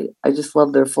peel them. I just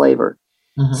love their flavor.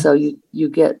 So you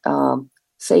get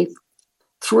say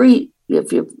 3.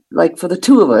 If you like, for the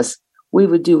two of us, we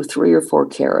would do 3 or 4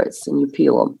 carrots, and you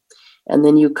peel them, and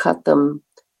then you cut them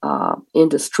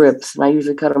into strips. And I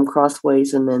usually cut them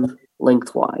crossways, and then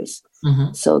lengthwise.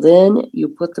 Mm-hmm. So then you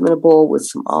put them in a bowl with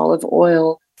some olive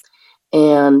oil.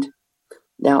 And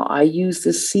now I use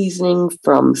this seasoning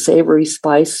from Savory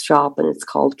Spice Shop, and it's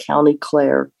called County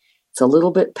Clare. It's a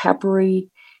little bit peppery.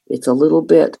 It's a little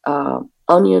bit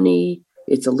oniony.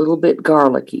 It's a little bit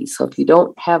garlicky. So if you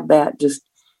don't have that, just,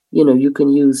 you can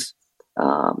use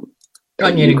onion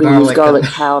and use garlic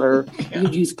powder. Yeah.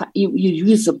 You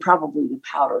use probably the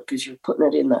powder because you're putting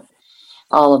it in the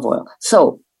olive oil.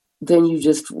 So then you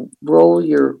just roll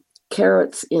your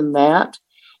carrots in that,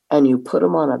 and you put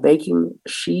them on a baking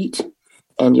sheet,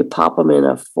 and you pop them in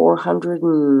a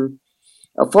 400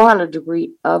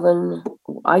 degree oven.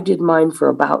 I did mine for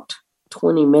about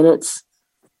 20 minutes,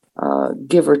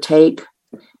 give or take,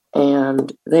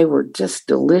 and they were just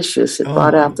delicious. It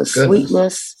brought out the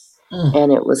sweetness,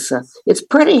 and it was it's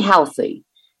pretty healthy.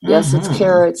 Yes, it's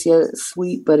carrots. Yeah, it's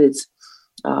sweet, but it's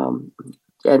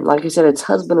and like I said, it's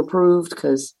husband approved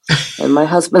and my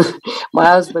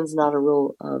husband's not a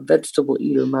real vegetable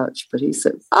eater much, but he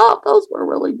said, "Oh, those were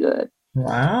really good."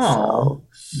 Wow.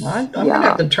 So, I'm gonna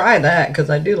have to try that because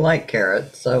I do like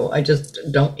carrots, so I just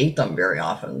don't eat them very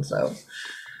often. So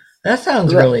that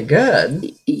sounds really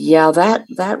good. Yeah,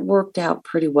 that worked out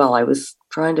pretty well. I was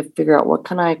trying to figure out what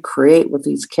can I create with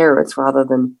these carrots rather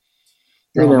than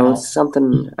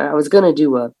something. I was gonna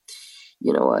do a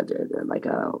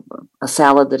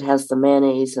salad that has the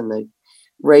mayonnaise and the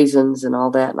raisins and all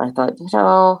that, and I thought,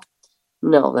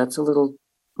 no, that's a little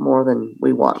more than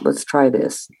we want. Let's try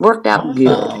this. Worked out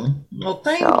good. Well,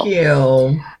 thank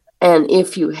you. And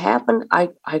if you happen, I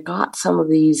got some of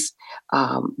these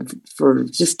for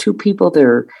just two people.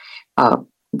 They're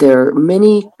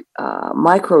mini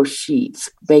micro sheets,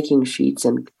 baking sheets,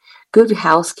 and Good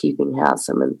Housekeeping has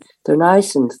them, and they're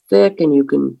nice and thick, and you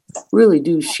can really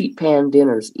do sheet pan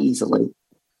dinners easily.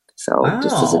 So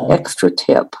just as an extra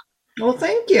tip. Well,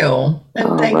 thank you.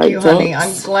 And thank you, honey.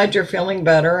 I'm glad you're feeling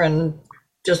better, and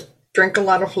just drink a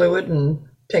lot of fluid and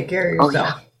take care of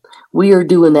yourself. Oh, yeah. We are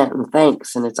doing that, and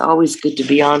thanks. And it's always good to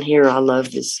be on here. I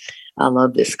love this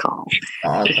call.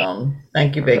 Awesome.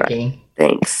 Thank you, Vicki. Right.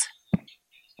 Thanks.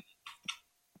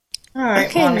 All right,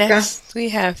 Okay, Monica. next we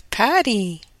have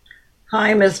Patty.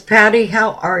 Hi, Miss Patty.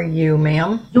 How are you,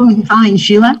 ma'am? Doing fine,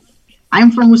 Sheila.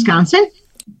 I'm from Wisconsin,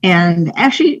 and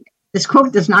actually, this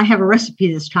cook does not have a recipe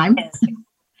this time.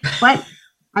 But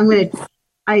everybody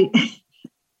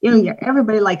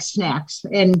likes snacks,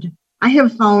 and I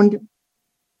have found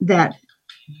that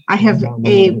I have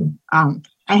a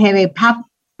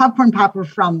popcorn popper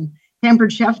from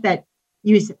Pampered Chef that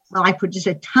I put just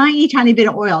a tiny, tiny bit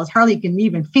of oil. It's hardly you can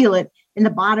even feel it in the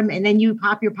bottom, and then you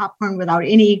pop your popcorn without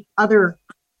any other,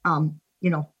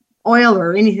 oil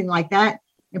or anything like that,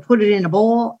 and put it in a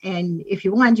bowl. And if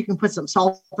you want, you can put some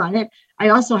salt on it. I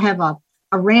also have a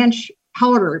ranch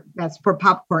powder that's for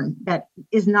popcorn that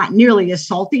is not nearly as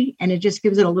salty, and it just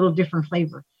gives it a little different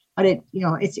flavor. But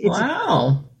it's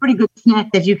a pretty good snack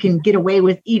that you can get away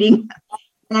with eating.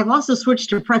 And I've also switched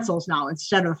to pretzels now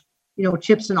instead of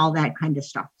chips and all that kind of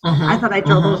stuff. I thought I'd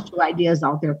throw those two ideas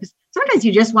out there because sometimes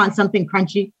you just want something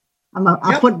crunchy. I'm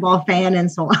a football fan, and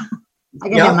so I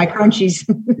gotta have my crunchies.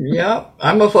 Yep,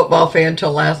 I'm a football fan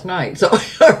till last night,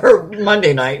 or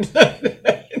Monday night.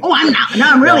 Oh, I'm not. No,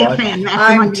 I'm really a fan.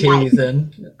 I'm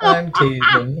teasing. I'm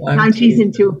teasing. I'm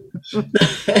teasing too.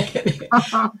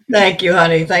 Thank you,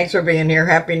 honey. Thanks for being here.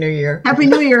 Happy New Year. Happy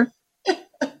New Year.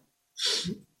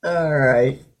 All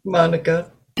right,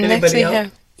 Monica. Next Anybody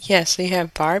else? we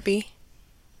have Barbie.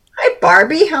 Hi,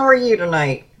 Barbie. How are you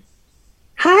tonight?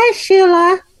 Hi,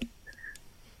 Sheila.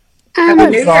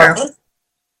 Happy New Year.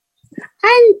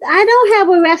 I don't have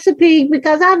a recipe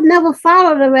because I've never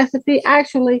followed a recipe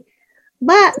actually,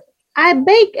 but I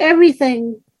bake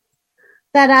everything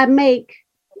that I make.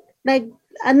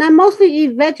 And I mostly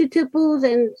eat vegetables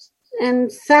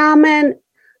and salmon,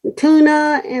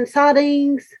 tuna, and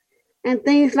sardines and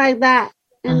things like that,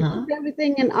 and cook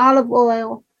everything in olive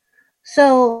oil.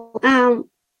 So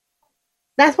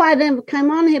that's why I didn't come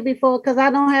on here before, because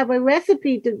I don't have a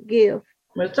recipe to give.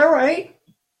 That's all right.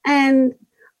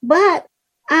 But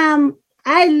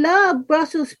I love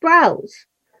Brussels sprouts,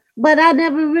 but I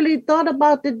never really thought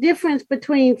about the difference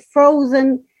between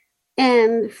frozen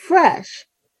and fresh.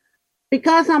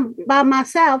 Because I'm by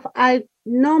myself, I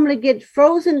normally get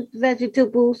frozen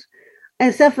vegetables,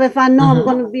 except for if I know I'm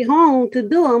going to be home to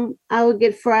do them, I would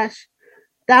get fresh.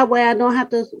 That way I don't have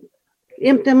to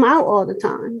empty them out all the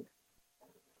time.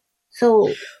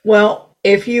 So, well,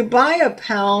 if you buy a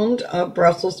pound of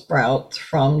Brussels sprouts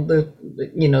from the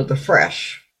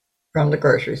fresh from the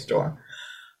grocery store,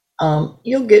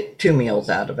 you'll get 2 meals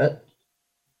out of it,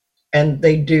 and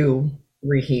they do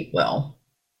reheat well.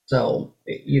 So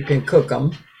you can cook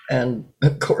them. And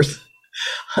of course,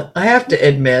 I have to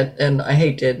admit, and I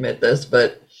hate to admit this,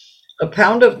 but a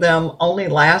pound of them only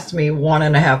lasts me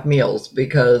 1.5 meals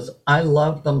because I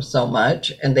love them so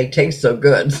much and they taste so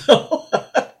good. So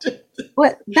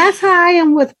Well, that's how I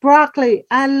am with broccoli.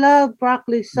 I love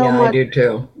broccoli so yeah, much. I do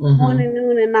too. Mhm. Morning,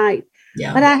 noon, and night.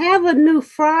 Yeah. But I have a new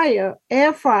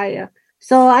air fryer,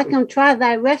 so I can try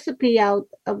that recipe out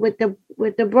with the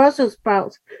Brussels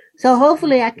sprouts. So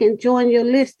hopefully I can join your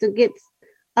list to get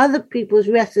other people's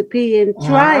recipe and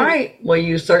try All it. right. Well,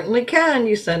 you certainly can.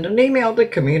 You send an email to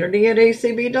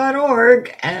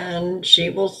community@acb.org and she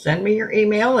will send me your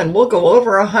email and we'll go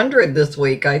over 100 this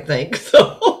week, I think.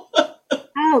 So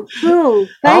Oh, cool.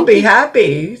 I'll Thank be you.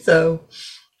 happy. So,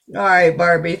 all right,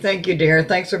 Barbie. Thank you, dear.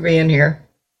 Thanks for being here.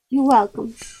 You're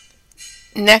welcome.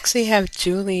 Next, we have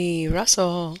Julie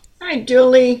Russell. Hi,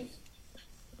 Julie.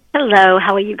 Hello,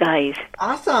 how are you guys?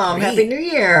 Awesome. Great. Happy New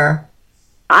Year.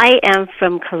 I am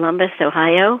from Columbus,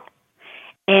 Ohio,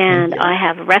 and I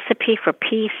have a recipe for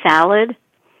pea salad,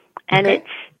 and it's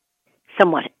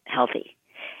somewhat healthy.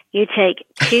 You take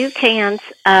 2 cans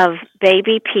of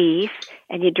baby peas,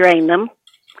 and you drain them,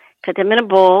 put them in a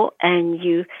bowl, and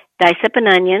you dice up an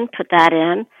onion, put that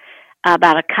in,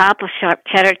 about a cup of sharp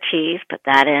cheddar cheese, put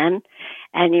that in,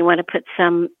 and you want to put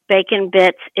some bacon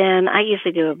bits in. I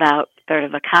usually do about a third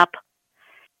of a cup.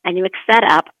 And you mix that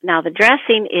up. Now, the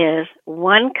dressing is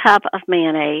 1 cup of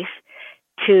mayonnaise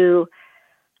to,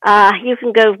 you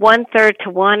can go 1/3 to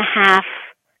 1/2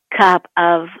 cup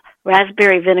of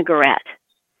raspberry vinaigrette.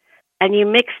 And you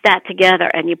mix that together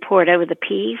and you pour it over the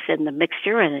peas and the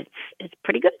mixture, and it's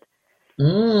pretty good.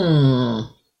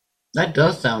 That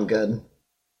does sound good.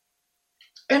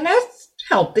 And that's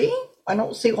healthy. I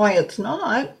don't see why it's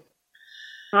not.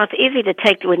 Well, it's easy to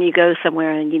take when you go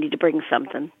somewhere and you need to bring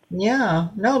something. Yeah.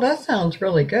 No, that sounds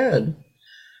really good.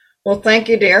 Well, thank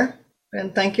you, dear.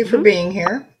 And thank you for being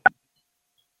here.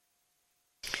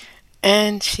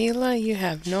 And Sheila, you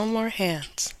have no more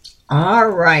hands. All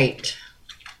right.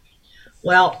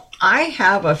 Well, I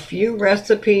have a few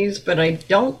recipes, but I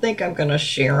don't think I'm going to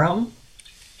share them.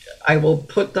 I will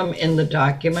put them in the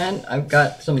document. I've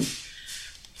got some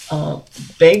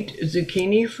baked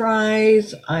zucchini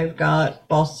fries. I've got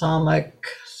balsamic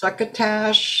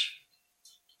succotash.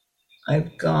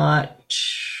 I've got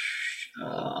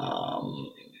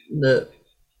the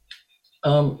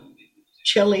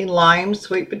chili lime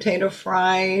sweet potato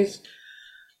fries.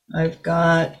 I've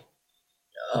got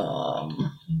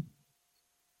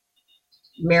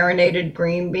marinated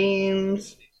green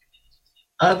beans,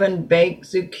 oven baked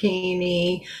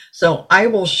zucchini. So I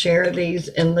will share these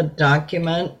in the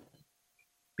document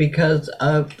because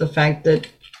of the fact that,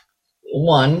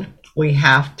 one, we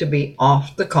have to be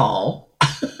off the call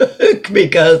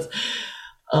because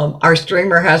our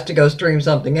streamer has to go stream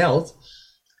something else.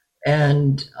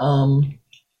 And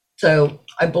so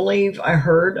I believe I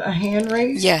heard a hand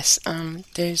raise. Yes,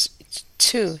 there's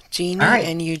 2, Jeannie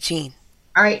and Eugene.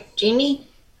 All right, Jeannie.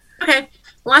 Okay.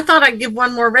 Well, I thought I'd give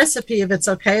one more recipe if it's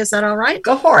okay. Is that all right?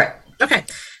 Go for it. Okay.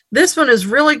 This one is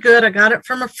really good. I got it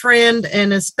from a friend,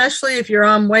 and especially if you're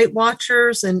on Weight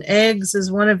Watchers and eggs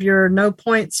is one of your no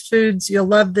points foods, you'll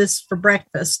love this for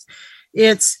breakfast.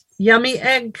 It's yummy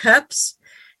egg cups.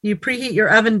 You preheat your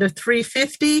oven to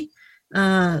 350.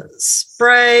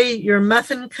 Spray your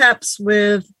muffin cups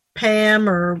with Pam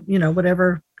or,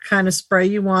 whatever kind of spray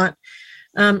you want.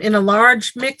 In a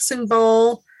large mixing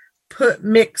bowl,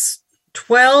 mix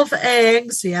 12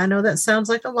 eggs. Yeah, I know that sounds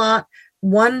like a lot.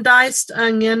 1 diced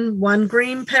onion, 1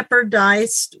 green pepper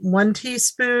diced, 1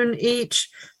 teaspoon each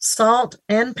salt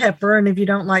and pepper. And if you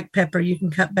don't like pepper, you can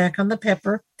cut back on the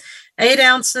pepper. 8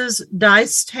 ounces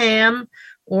diced ham,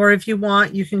 or if you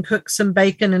want, you can cook some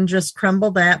bacon and just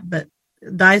crumble that, but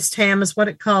diced ham is what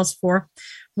it calls for.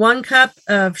 1 cup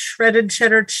of shredded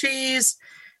cheddar cheese,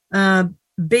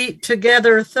 beat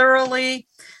together thoroughly.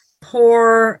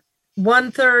 Pour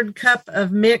 1/3 cup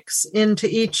of mix into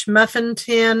each muffin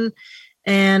tin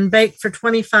and bake for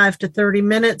 25 to 30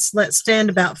 minutes. Let stand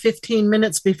about 15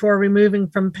 minutes before removing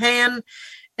from pan.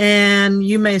 And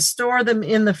you may store them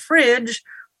in the fridge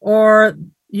or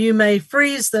you may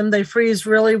freeze them. They freeze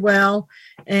really well.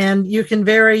 And you can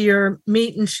vary your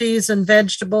meat and cheese and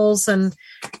vegetables, and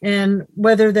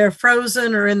whether they're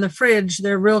frozen or in the fridge,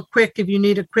 they're real quick. If you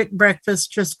need a quick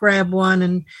breakfast, just grab one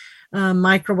and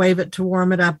microwave it to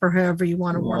warm it up, or however you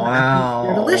want to warm it up.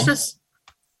 They're delicious.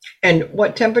 And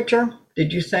what temperature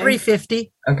did you say?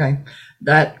 350. Okay.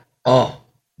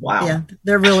 Wow. Yeah,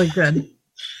 they're really good.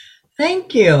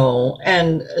 Thank you.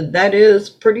 And that is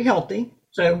pretty healthy.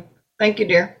 So thank you,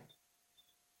 dear.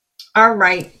 All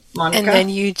right, Monica. And then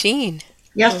Eugene.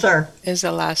 Yes, sir. Is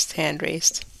the last hand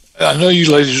raised? I know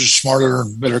you ladies are smarter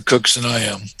and better cooks than I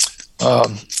am.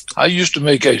 I used to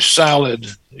make a salad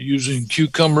using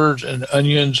cucumbers and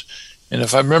onions. And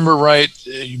if I remember right,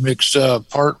 you mix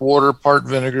part water, part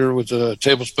vinegar with a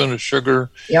tablespoon of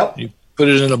sugar. Yep. You put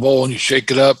it in a bowl and you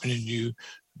shake it up and you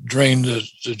drain the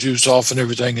juice off and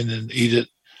everything and then eat it.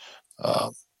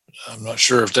 I'm not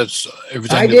sure if that's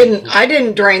everything. I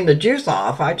didn't drain the juice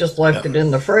off. I just left it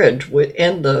in the fridge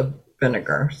in the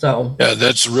vinegar. So yeah,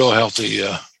 that's a real healthy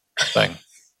thing.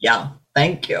 Yeah.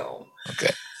 Thank you.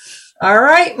 Okay. All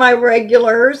right, my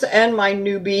regulars and my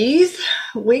newbies,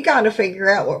 we got to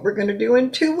figure out what we're going to do in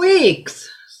 2 weeks.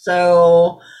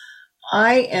 So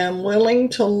I am willing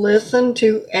to listen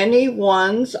to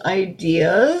anyone's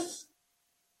ideas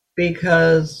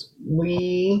because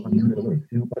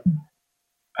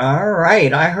all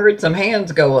right, I heard some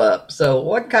hands go up. So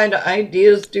what kind of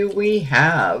ideas do we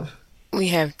have? We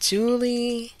have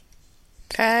Julie,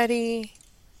 Patty.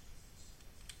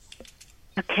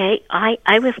 Okay,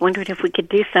 I was wondering if we could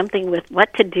do something with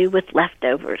what to do with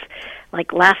leftovers.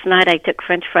 Like last night I took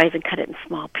French fries and cut it in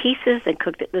small pieces and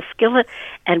cooked it in the skillet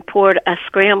and poured an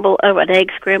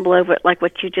egg scramble over it like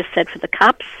what you just said for the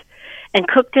cups and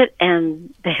cooked it,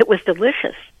 and it was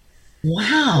delicious.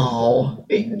 Wow.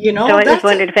 So I was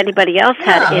wondering if anybody else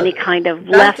had any kind of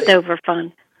leftover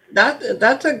fun.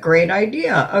 That's a great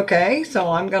idea. Okay, so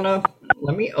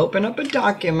let me open up a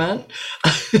document.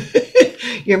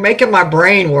 You're making my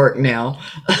brain work now.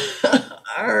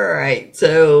 All right,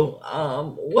 so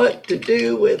what to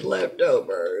do with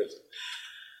leftovers?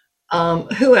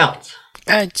 Who else?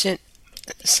 Jeanette.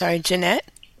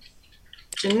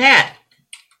 Jeanette.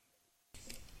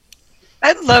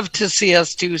 I'd love to see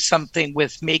us do something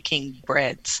with making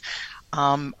breads.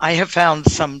 I have found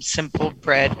some simple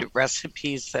bread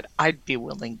recipes that I'd be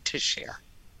willing to share.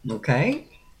 Okay.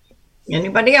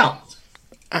 Anybody else?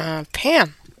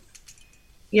 Pam.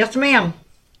 Yes, ma'am.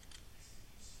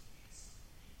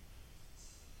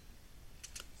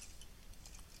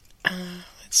 Let's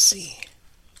see.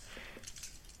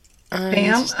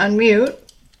 Pam, unmute.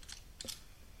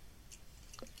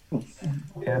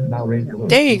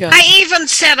 There you go. I even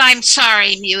said I'm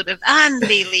sorry, muted.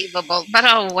 Unbelievable, but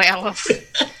oh well.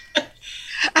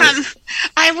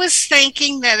 I was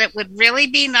thinking that it would really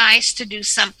be nice to do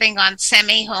something on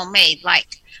semi-homemade.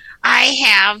 Like I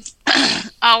have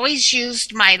always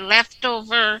used my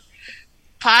leftover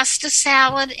pasta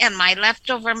salad and my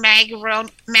leftover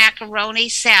macaroni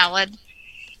salad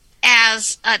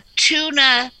as a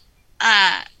tuna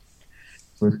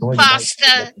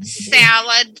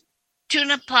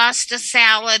pasta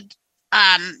salad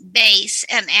base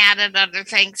and added other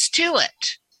things to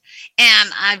it.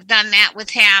 And I've done that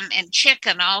with ham and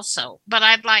chicken also. But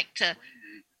I'd like to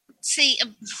see,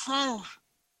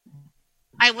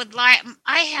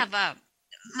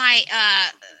 my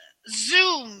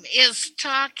Zoom is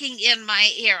talking in my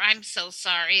ear. I'm so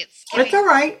sorry. It's all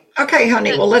right. Okay,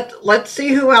 honey. Well, let's see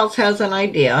who else has an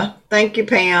idea. Thank you,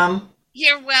 Pam.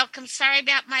 You're welcome. Sorry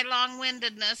about my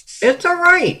long-windedness. It's all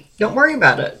right. Don't worry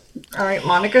about it. All right,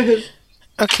 Monica, who's...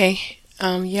 Okay.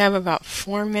 You have about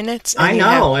 4 minutes. I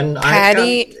know. And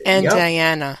Patty and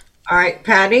Diana. All right,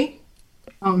 Patty.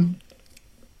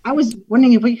 I was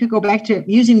wondering if we could go back to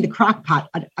using the crock pot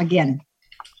again.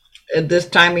 At this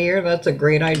time of year, that's a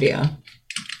great idea.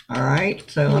 All right.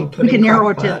 So I'm putting we can narrow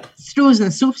it to stews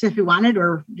and soups if you wanted,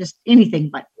 or just anything,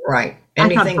 but right.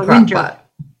 Anything crock pot.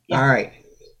 Yeah. All right.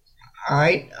 All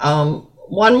right.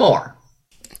 One more.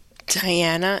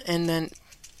 Diana, and then,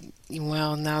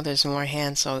 well, now there's more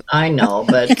hands. So I know,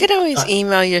 but you could always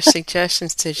email your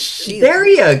suggestions to Sheila. There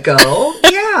you go.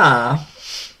 Yeah.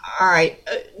 All right,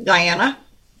 Diana.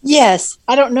 Yes,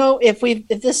 I don't know if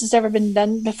this has ever been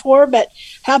done before, but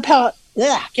how about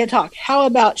How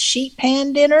about sheet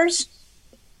pan dinners?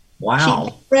 Wow.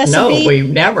 Sheet pan recipe? No, we've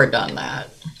never done that.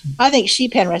 I think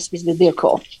sheet pan recipes would be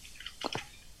cool.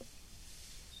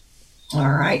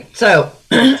 All right. So,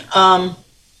 I'll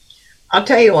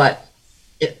tell you what.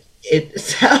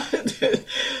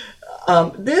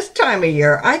 This time of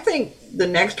year, I think the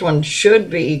next one should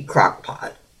be crock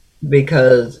pot,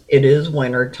 because it is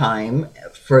winter time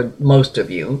for most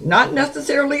of you. Not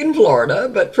necessarily in Florida,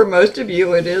 but for most of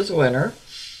you, it is winter.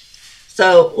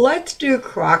 So let's do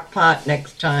crock pot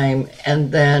next time.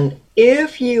 And then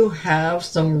if you have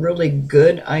some really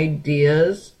good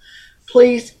ideas,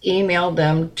 please email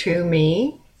them to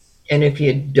me. And if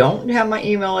you don't have my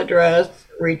email address,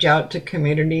 reach out to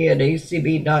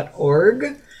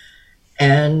community@acb.org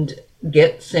and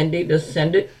get Cindy to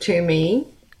send it to me.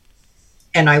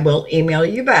 And I will email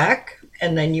you back,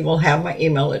 and then you will have my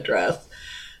email address.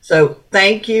 So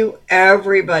thank you,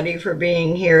 everybody, for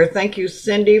being here. Thank you,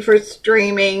 Cindy, for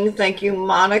streaming. Thank you,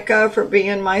 Monica, for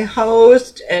being my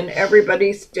host. And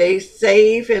everybody stay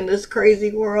safe in this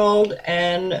crazy world.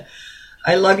 And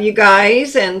I love you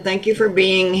guys, and thank you for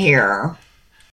being here.